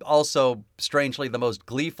is also strangely the most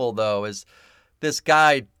gleeful though is this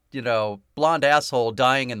guy, blonde asshole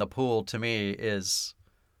dying in the pool. To me is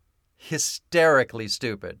hysterically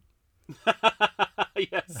stupid.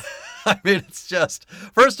 Yes. I mean, it's just,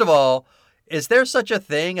 first of all, Is there such a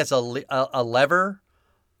thing as a lever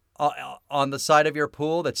on the side of your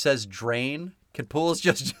pool that says drain? Can pools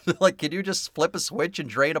just like, can you just flip a switch and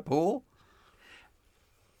drain a pool?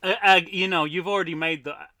 You've already made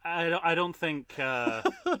the. I don't think.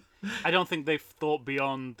 I don't think they've thought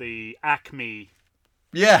beyond the Acme.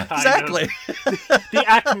 Yeah, exactly. The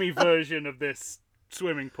Acme version of this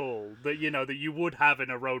swimming pool that you would have in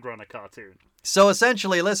a Roadrunner cartoon. So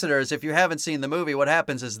essentially, listeners, if you haven't seen the movie, what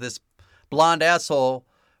happens is this blonde asshole,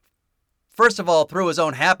 first of all, through his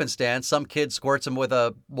own happenstance, some kid squirts him with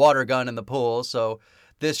a water gun in the pool, so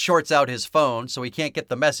this shorts out his phone, so he can't get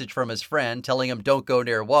the message from his friend telling him don't go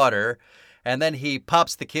near water. And then he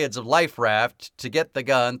pops the kid's life raft to get the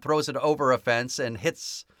gun, throws it over a fence, and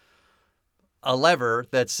hits a lever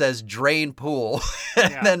that says drain pool,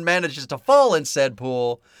 and then manages to fall in said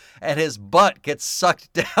pool, and his butt gets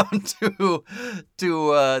sucked down to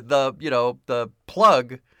the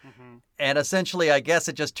plug, and essentially, I guess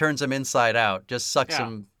it just turns him inside out, just sucks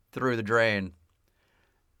him through the drain,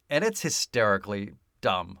 and it's hysterically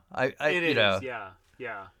dumb. It is,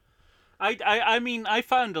 yeah. I mean, I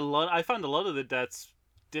found a lot of the deaths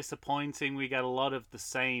disappointing. We get a lot of the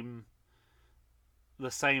same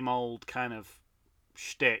old kind of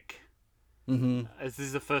shtick. As this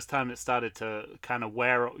is the first time it started to kind of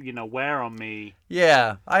wear on me.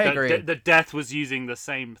 Yeah, I agree. The death was using the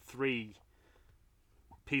same 3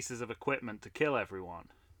 pieces of equipment to kill everyone.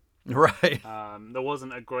 Right. There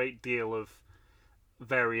wasn't a great deal of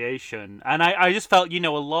variation, and I just felt a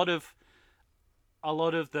lot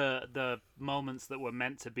of the moments that were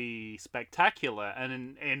meant to be spectacular,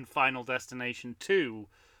 and in Final Destination 2,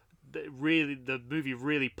 the movie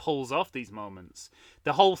really pulls off these moments.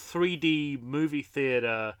 The whole 3D movie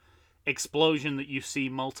theater explosion that you see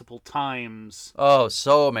multiple times. Oh,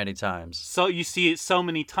 so many times. So you see it so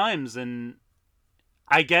many times, and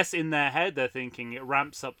I guess in their head they're thinking it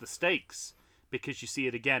ramps up the stakes because you see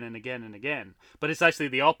it again and again and again. But it's actually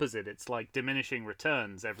the opposite. It's like diminishing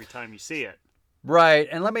returns every time you see it. Right,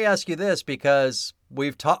 and let me ask you this, because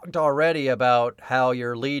we've talked already about how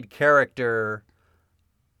your lead character,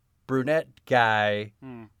 brunette guy,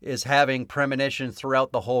 is having premonitions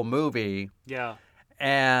throughout the whole movie. Yeah.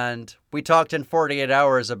 And we talked in 48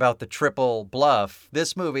 Hours about the triple bluff.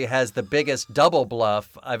 This movie has the biggest double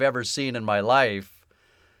bluff I've ever seen in my life.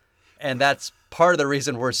 And that's part of the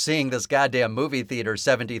reason we're seeing this goddamn movie theater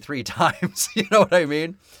 73 times. You know what I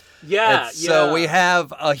mean? Yeah, So we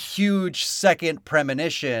have a huge second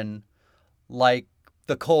premonition, like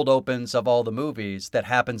the cold opens of all the movies, that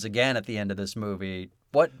happens again at the end of this movie.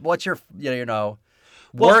 What's your,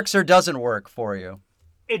 works or doesn't work for you?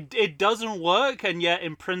 It doesn't work, and yet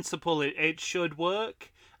in principle it should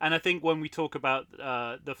work. And I think when we talk about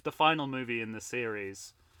the final movie in the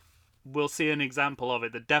series, we'll see an example of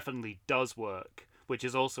it that definitely does work, which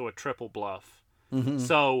is also a triple bluff.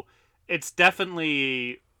 So it's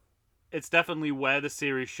definitely where the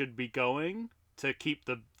series should be going to keep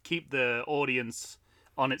the audience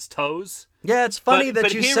on its toes. Yeah, it's funny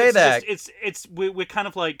that you say that. We're kind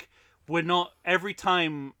of like, we're not, every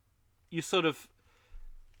time you sort of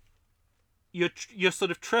you're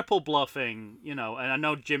sort of triple bluffing, and I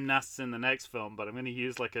know gymnasts in the next film, but I'm going to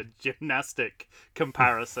use like a gymnastic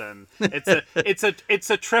comparison. It's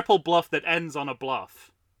a triple bluff that ends on a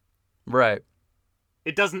bluff. Right.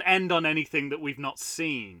 It doesn't end on anything that we've not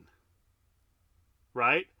seen.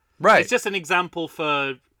 Right? Right. It's just an example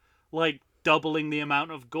for, like, doubling the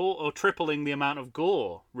amount of gore or tripling the amount of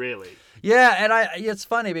gore, really. Yeah, and it's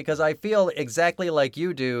funny because I feel exactly like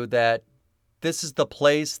you do that this is the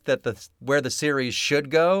place that where the series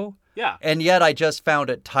should go. Yeah. And yet I just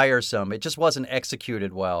found it tiresome. It just wasn't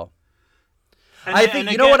executed well. And, I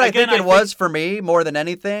think it was for me more than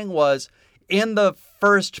anything was in the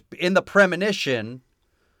premonition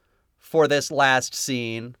for this last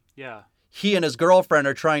scene. Yeah. He and his girlfriend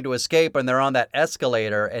are trying to escape, and they're on that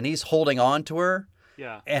escalator, and he's holding on to her.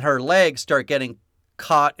 Yeah. And her legs start getting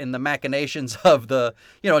caught in the machinations of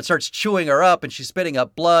it starts chewing her up, and she's spitting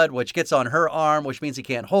up blood, which gets on her arm, which means he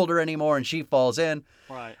can't hold her anymore, and she falls in.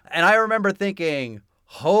 Right. And I remember thinking,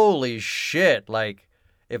 holy shit, like,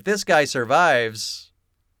 if this guy survives,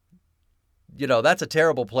 that's a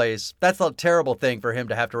terrible place. That's a terrible thing for him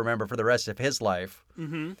to have to remember for the rest of his life.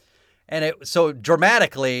 Mm-hmm. And so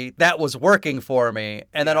dramatically, that was working for me.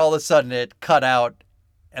 And then all of a sudden it cut out.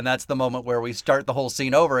 And that's the moment where we start the whole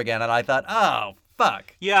scene over again. And I thought, oh,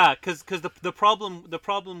 fuck. Yeah, because the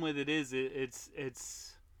problem with it is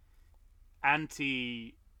it's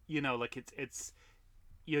anti, it's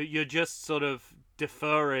you're just sort of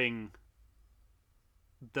deferring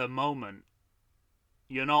the moment.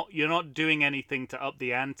 You're not doing anything to up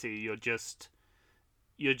the ante. You're just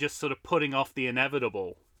sort of putting off the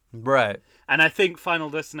inevitable. Right. And I think Final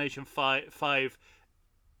Destination 5,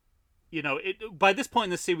 by this point in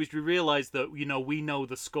the series, we realize that, we know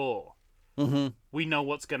the score. Mm-hmm. We know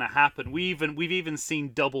what's going to happen. We've even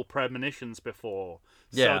seen double premonitions before.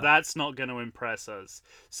 Yeah. So that's not going to impress us.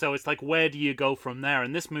 So it's like, where do you go from there?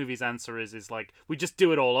 And this movie's answer is like, we just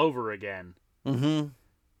do it all over again. Mm-hmm.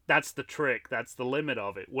 That's the trick. That's the limit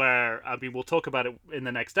of it. Where, I mean, we'll talk about it in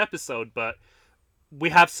the next episode, but we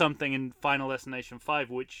have something in Final Destination 5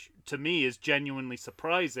 which to me is genuinely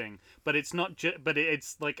surprising, but it's not but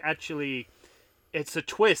it's like, actually, it's a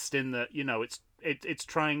twist in that, it's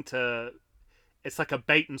trying to, it's like a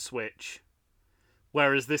bait and switch,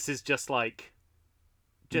 whereas this is just like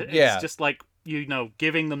it's just like,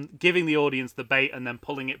 giving the audience the bait and then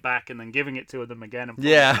pulling it back and then giving it to them again and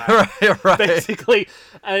pulling it back. right. Basically,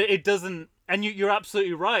 it doesn't, and you're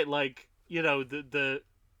absolutely right, like,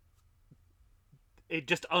 it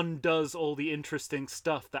just undoes all the interesting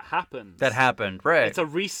stuff that happens. That happened, right. It's a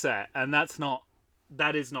reset, and that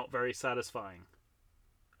is not very satisfying.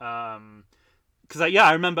 Because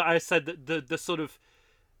I remember I said that the sort of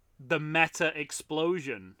the meta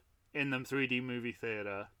explosion in the 3D movie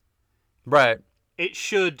theater, right, it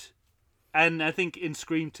should, and I think in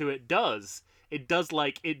Scream 2 it does,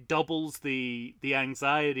 like, it doubles the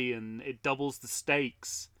anxiety and it doubles the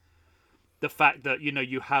stakes. The fact that,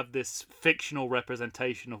 you have this fictional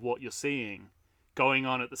representation of what you're seeing going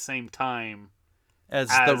on at the same time as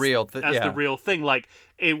the real the real thing. Like,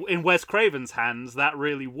 in Wes Craven's hands, that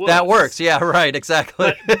really works. That works, yeah, right,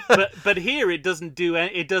 exactly. But here it doesn't do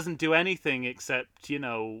anything except,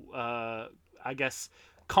 I guess,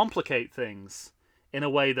 complicate things in a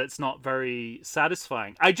way that's not very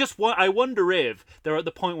satisfying. I wonder if they're at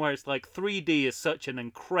the point where it's like 3D is such an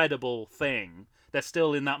incredible thing. They're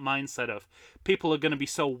still in that mindset of people are going to be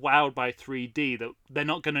so wowed by 3D that they're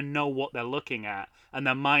not going to know what they're looking at, and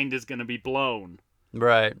their mind is going to be blown.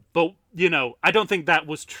 Right. But, I don't think that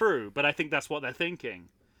was true, but I think that's what they're thinking.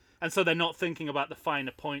 And so they're not thinking about the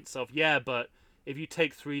finer points of, but if you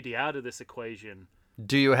take 3D out of this equation,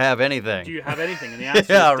 do you have anything? And the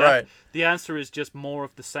answer right. The answer is just more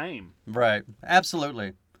of the same. Right.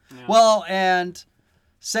 Absolutely. Yeah. Well, and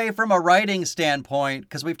say from a writing standpoint,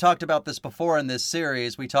 because we've talked about this before in this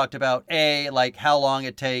series, we talked about like how long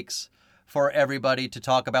it takes for everybody to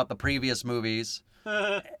talk about the previous movies.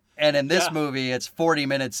 And in this movie, it's 40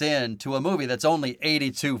 minutes in to a movie that's only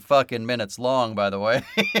 82 fucking minutes long, by the way.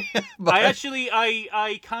 But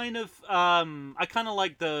I kind of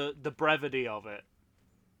like the brevity of it.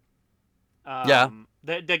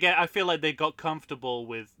 I feel like they got comfortable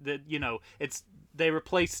with they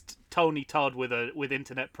replaced Tony Todd with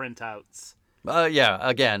internet printouts.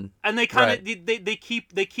 Again. And they kind of they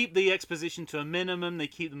keep the exposition to a minimum. They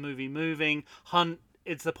keep the movie moving. Hunt.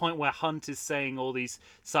 It's the point where Hunt is saying all these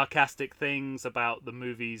sarcastic things about the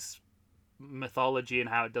movie's mythology and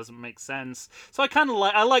how it doesn't make sense. So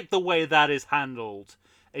I like the way that is handled.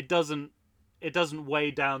 It doesn't weigh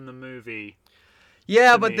down the movie.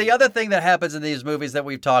 Yeah, but the other thing that happens in these movies that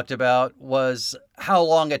we've talked about was how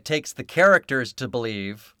long it takes the characters to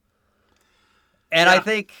believe. And I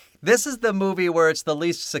think this is the movie where it's the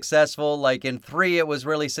least successful. Like in 3, it was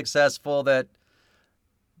really successful that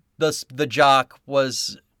the jock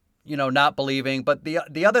was, not believing. But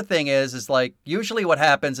the other thing is like usually what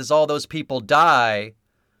happens is all those people die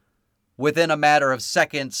within a matter of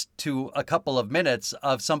seconds to a couple of minutes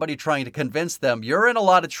of somebody trying to convince them, you're in a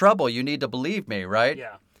lot of trouble, you need to believe me, right?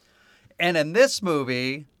 Yeah. And in this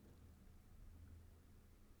movie,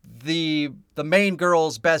 the main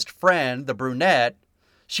girl's best friend, the brunette,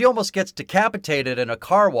 she almost gets decapitated in a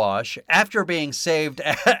car wash after being saved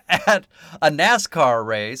at a NASCAR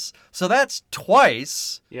race. So that's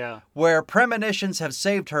twice where premonitions have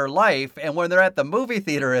saved her life. And when they're at the movie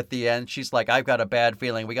theater at the end, she's like, I've got a bad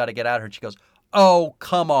feeling. We got to get out of here. She goes, oh,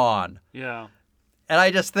 come on. Yeah. And I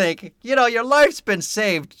just think, your life's been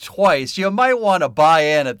saved twice. You might want to buy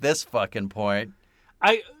in at this fucking point.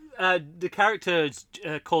 The character is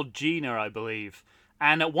called Gina, I believe.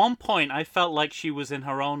 And at one point, I felt like she was in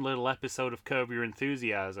her own little episode of Curb Your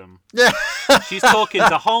Enthusiasm. Yeah. She's talking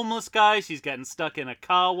to homeless guys. She's getting stuck in a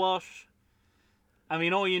car wash. I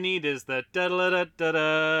mean, all you need is the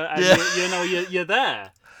da-da-da-da-da, and you're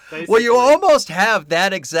there. Basically. Well, you almost have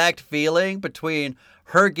that exact feeling between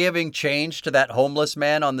her giving change to that homeless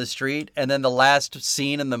man on the street and then the last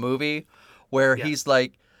scene in the movie where he's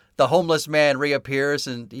like, the homeless man reappears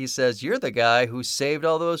and he says, you're the guy who saved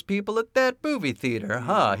all those people at that movie theater,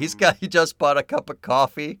 huh? He just bought a cup of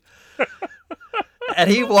coffee. And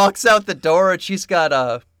he walks out the door, and she's got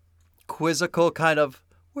a quizzical kind of,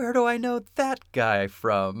 where do I know that guy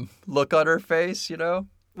from? Look on her face, you know?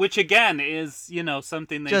 Which again is,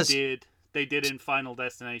 something Just- they did in Final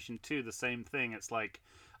Destination 2, the same thing. It's like,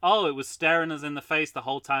 oh, it was staring us in the face the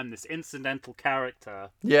whole time. This incidental character,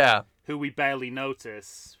 Yeah. who we barely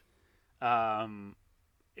notice,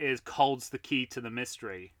 holds the key to the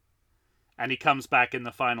mystery. And he comes back in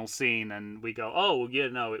the final scene, and we go, oh,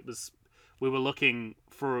 it was, we were looking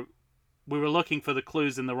for the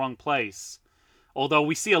clues in the wrong place. Although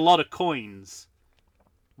we see a lot of coins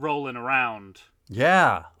rolling around.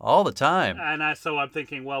 Yeah, all the time. And so I'm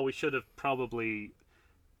thinking, well, we should have probably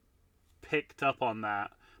picked up on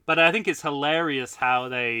that. But I think it's hilarious how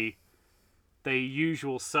they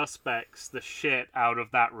usual suspects the shit out of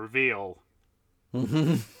that reveal.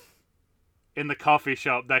 Mm-hmm. In the coffee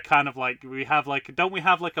shop. They're kind of like, don't we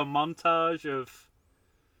have like a montage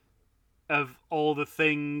of all the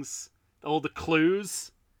things, all the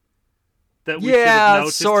clues that we should have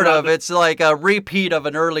noticed? Sort of. It's like a repeat of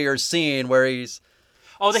an earlier scene where he's...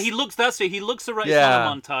 Oh, he looks around. Yeah. It's not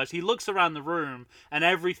a montage. He looks around the room, and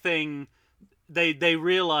everything they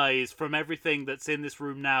realize from everything that's in this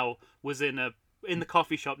room now was in the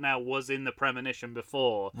coffee shop now was in the premonition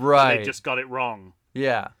before. Right. They just got it wrong.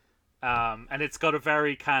 Yeah. And it's got a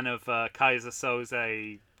very kind of Kaiser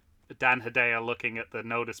Soze, Dan Hedaya looking at the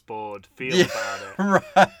notice board feel about it.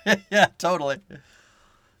 Right. Yeah, totally.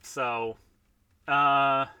 So,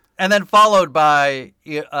 and then followed by,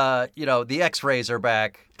 the X-rays are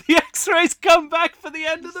back. The X-rays come back for the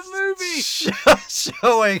end of the movie,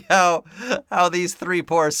 showing how these three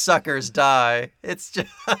poor suckers die. It's just,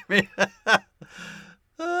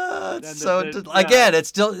 again,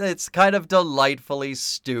 it's kind of delightfully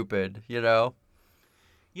stupid, you know.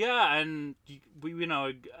 Yeah, and we,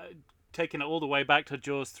 taking it all the way back to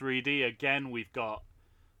Jaws 3D again, we've got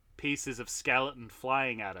pieces of skeleton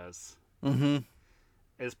flying at us. Mm-hmm.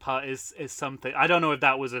 Is something. I don't know if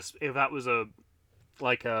that was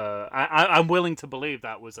I'm willing to believe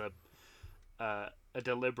that was a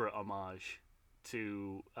deliberate homage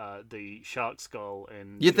to the shark skull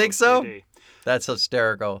in. You Jaws think so? 3D. That's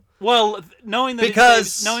hysterical. Well, knowing that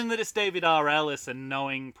it's David R. Ellis and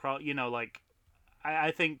knowing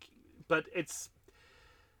I think, but it's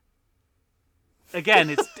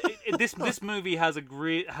again, this movie has an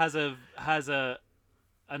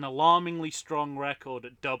alarmingly strong record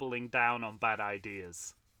at doubling down on bad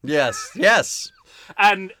ideas. Yes.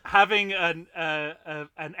 And having an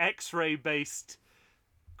X-ray based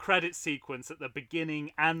credit sequence at the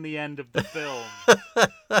beginning and the end of the film,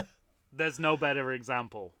 there's no better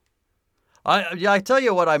example. I tell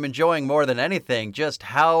you what I'm enjoying more than anything, just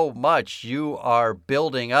how much you are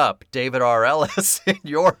building up David R. Ellis in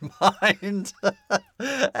your mind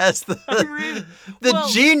as the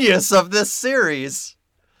genius of this series.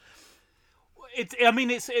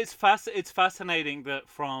 It's fascinating that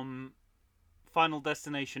from Final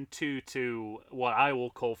Destination 2 to what I will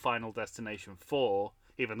call Final Destination 4,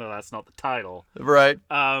 even though that's not the title. Right.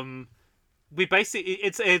 We basically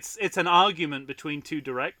it's an argument between two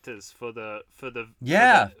directors for the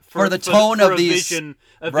tone of these vision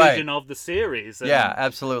of the series. And, yeah,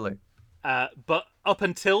 absolutely. But up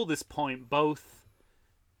until this point, both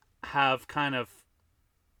have kind of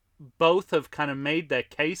made their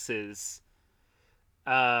cases,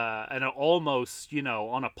 and are almost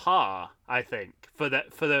on a par. I think for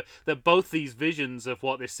that both these visions of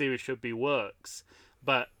what this series should be works.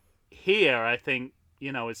 But here, I think.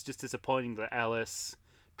 It's just disappointing that Ellis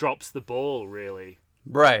drops the ball, really.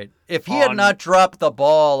 Right. If he had not dropped the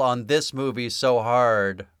ball on this movie so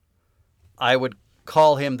hard, I would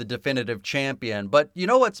call him the definitive champion. But you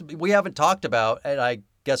know what we haven't talked about, and I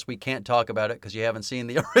guess we can't talk about it because you haven't seen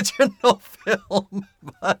the original film.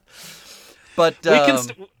 But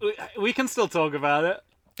we can still talk about it.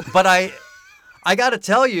 But I got to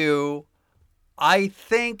tell you, I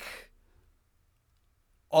think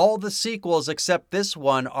all the sequels except this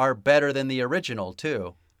one are better than the original,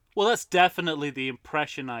 too. Well, that's definitely the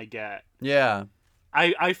impression I get. Yeah.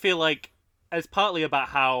 I feel like it's partly about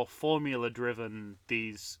how formula-driven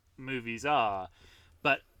these movies are,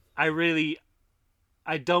 but I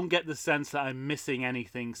don't get the sense that I'm missing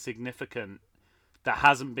anything significant that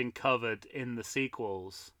hasn't been covered in the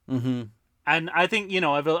sequels. Mm-hmm. And I think,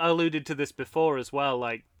 I've alluded to this before as well,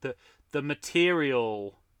 like the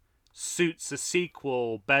material suits a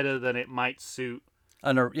sequel better than it might suit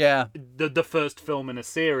the first film in a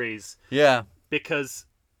series. Yeah. Because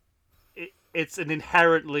it's an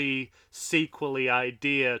inherently sequel-y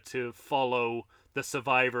idea to follow the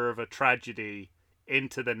survivor of a tragedy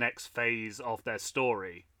into the next phase of their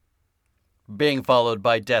story. being followed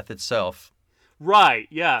by death itself. Right,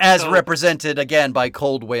 yeah. As represented, again, by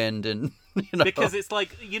cold wind and, Because it's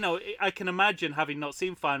like, I can imagine, having not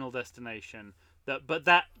seen Final Destination,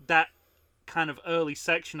 that kind of early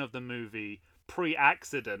section of the movie,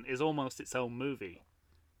 pre-accident, is almost its own movie.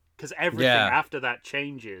 Because everything after that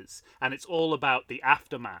changes, and it's all about the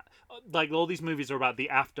aftermath. Like, all these movies are about the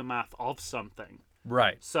aftermath of something.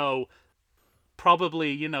 Right. So,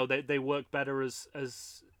 probably, they work better as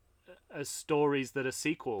stories that are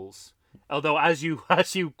sequels. Although, as you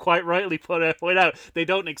quite rightly point out, they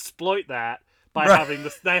don't exploit that by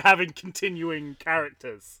having continuing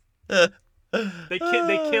characters. They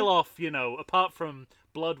kill off, apart from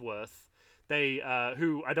Bloodworth,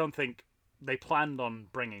 who I don't think they planned on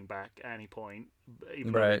bringing back at any point,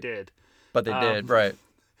 even though they did. But they did, right?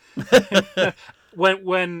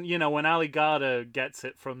 when Ali Garda gets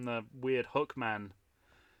it from the weird hook man.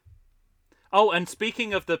 Oh, and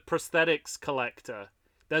speaking of the prosthetics collector,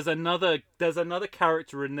 there's another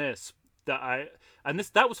character in this that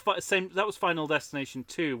was Final Destination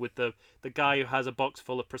 2 with the guy who has a box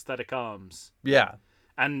full of prosthetic arms. Yeah.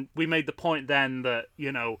 And we made the point then that,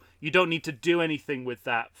 you don't need to do anything with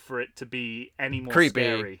that for it to be any more creepy.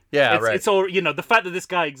 Scary. Yeah, right. It's all, the fact that this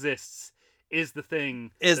guy exists is the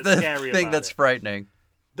thing that's frightening.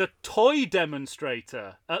 The toy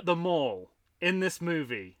demonstrator at the mall in this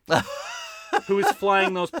movie who is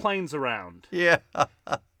flying those planes around. Yeah.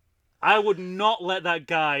 I would not let that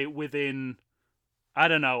guy within, I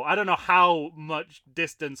don't know how much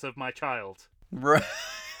distance of my child. Right.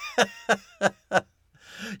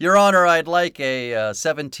 Your Honor, I'd like a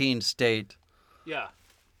 17-state. Yeah,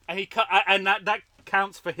 and that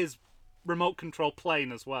counts for his remote control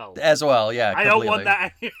plane as well. As well, yeah. I don't want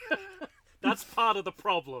that. That's part of the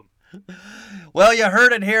problem. Well, you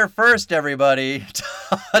heard it here first, everybody.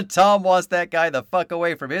 Tom wants that guy the fuck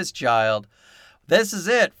away from his child. This is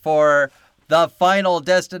it for The Final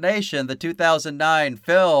Destination, the 2009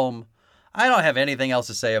 film. I don't have anything else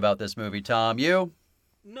to say about this movie, Tom. You?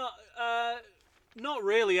 No, not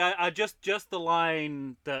really. I just the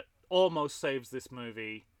line that almost saves this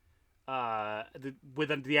movie,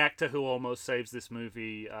 with the actor who almost saves this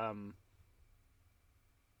movie,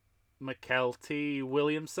 Michael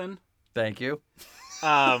Williamson. Thank you.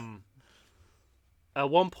 At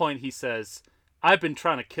one point he says, "I've been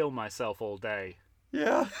trying to kill myself all day."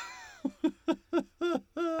 Yeah.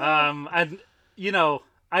 And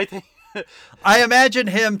I think I imagine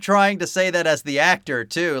him trying to say that as the actor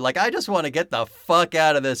too. Like, I just want to get the fuck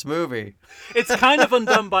out of this movie. It's kind of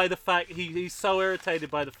undone by the fact he's so irritated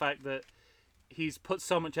by the fact that he's put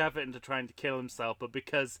so much effort into trying to kill himself, but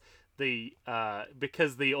because the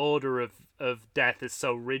order of death is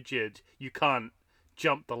so rigid, you can't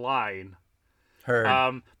jump the line.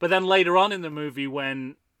 Heard. But then later on in the movie,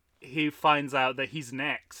 when he finds out that he's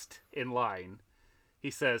next in line,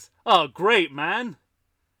 he says, "Oh, great, man."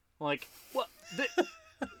 Like, what?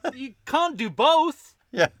 You can't do both.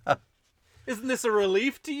 Yeah. Isn't this a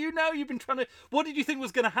relief to you now? You've been trying to... What did you think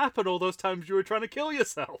was going to happen all those times you were trying to kill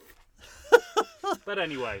yourself? But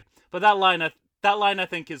anyway. But that line I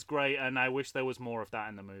think is great, and I wish there was more of that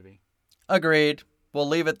in the movie. Agreed. We'll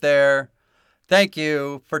leave it there. Thank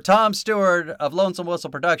you. For Tom Stewart of Lonesome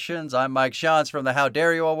Whistle Productions, I'm Mike Shantz from the How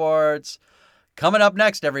Dare You Awards. Coming up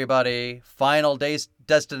next, everybody, Final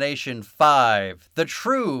Destination 5, the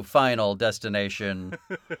true Final Destination.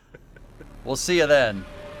 We'll see you then.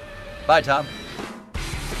 Bye, Tom.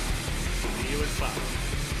 See you in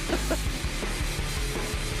 5.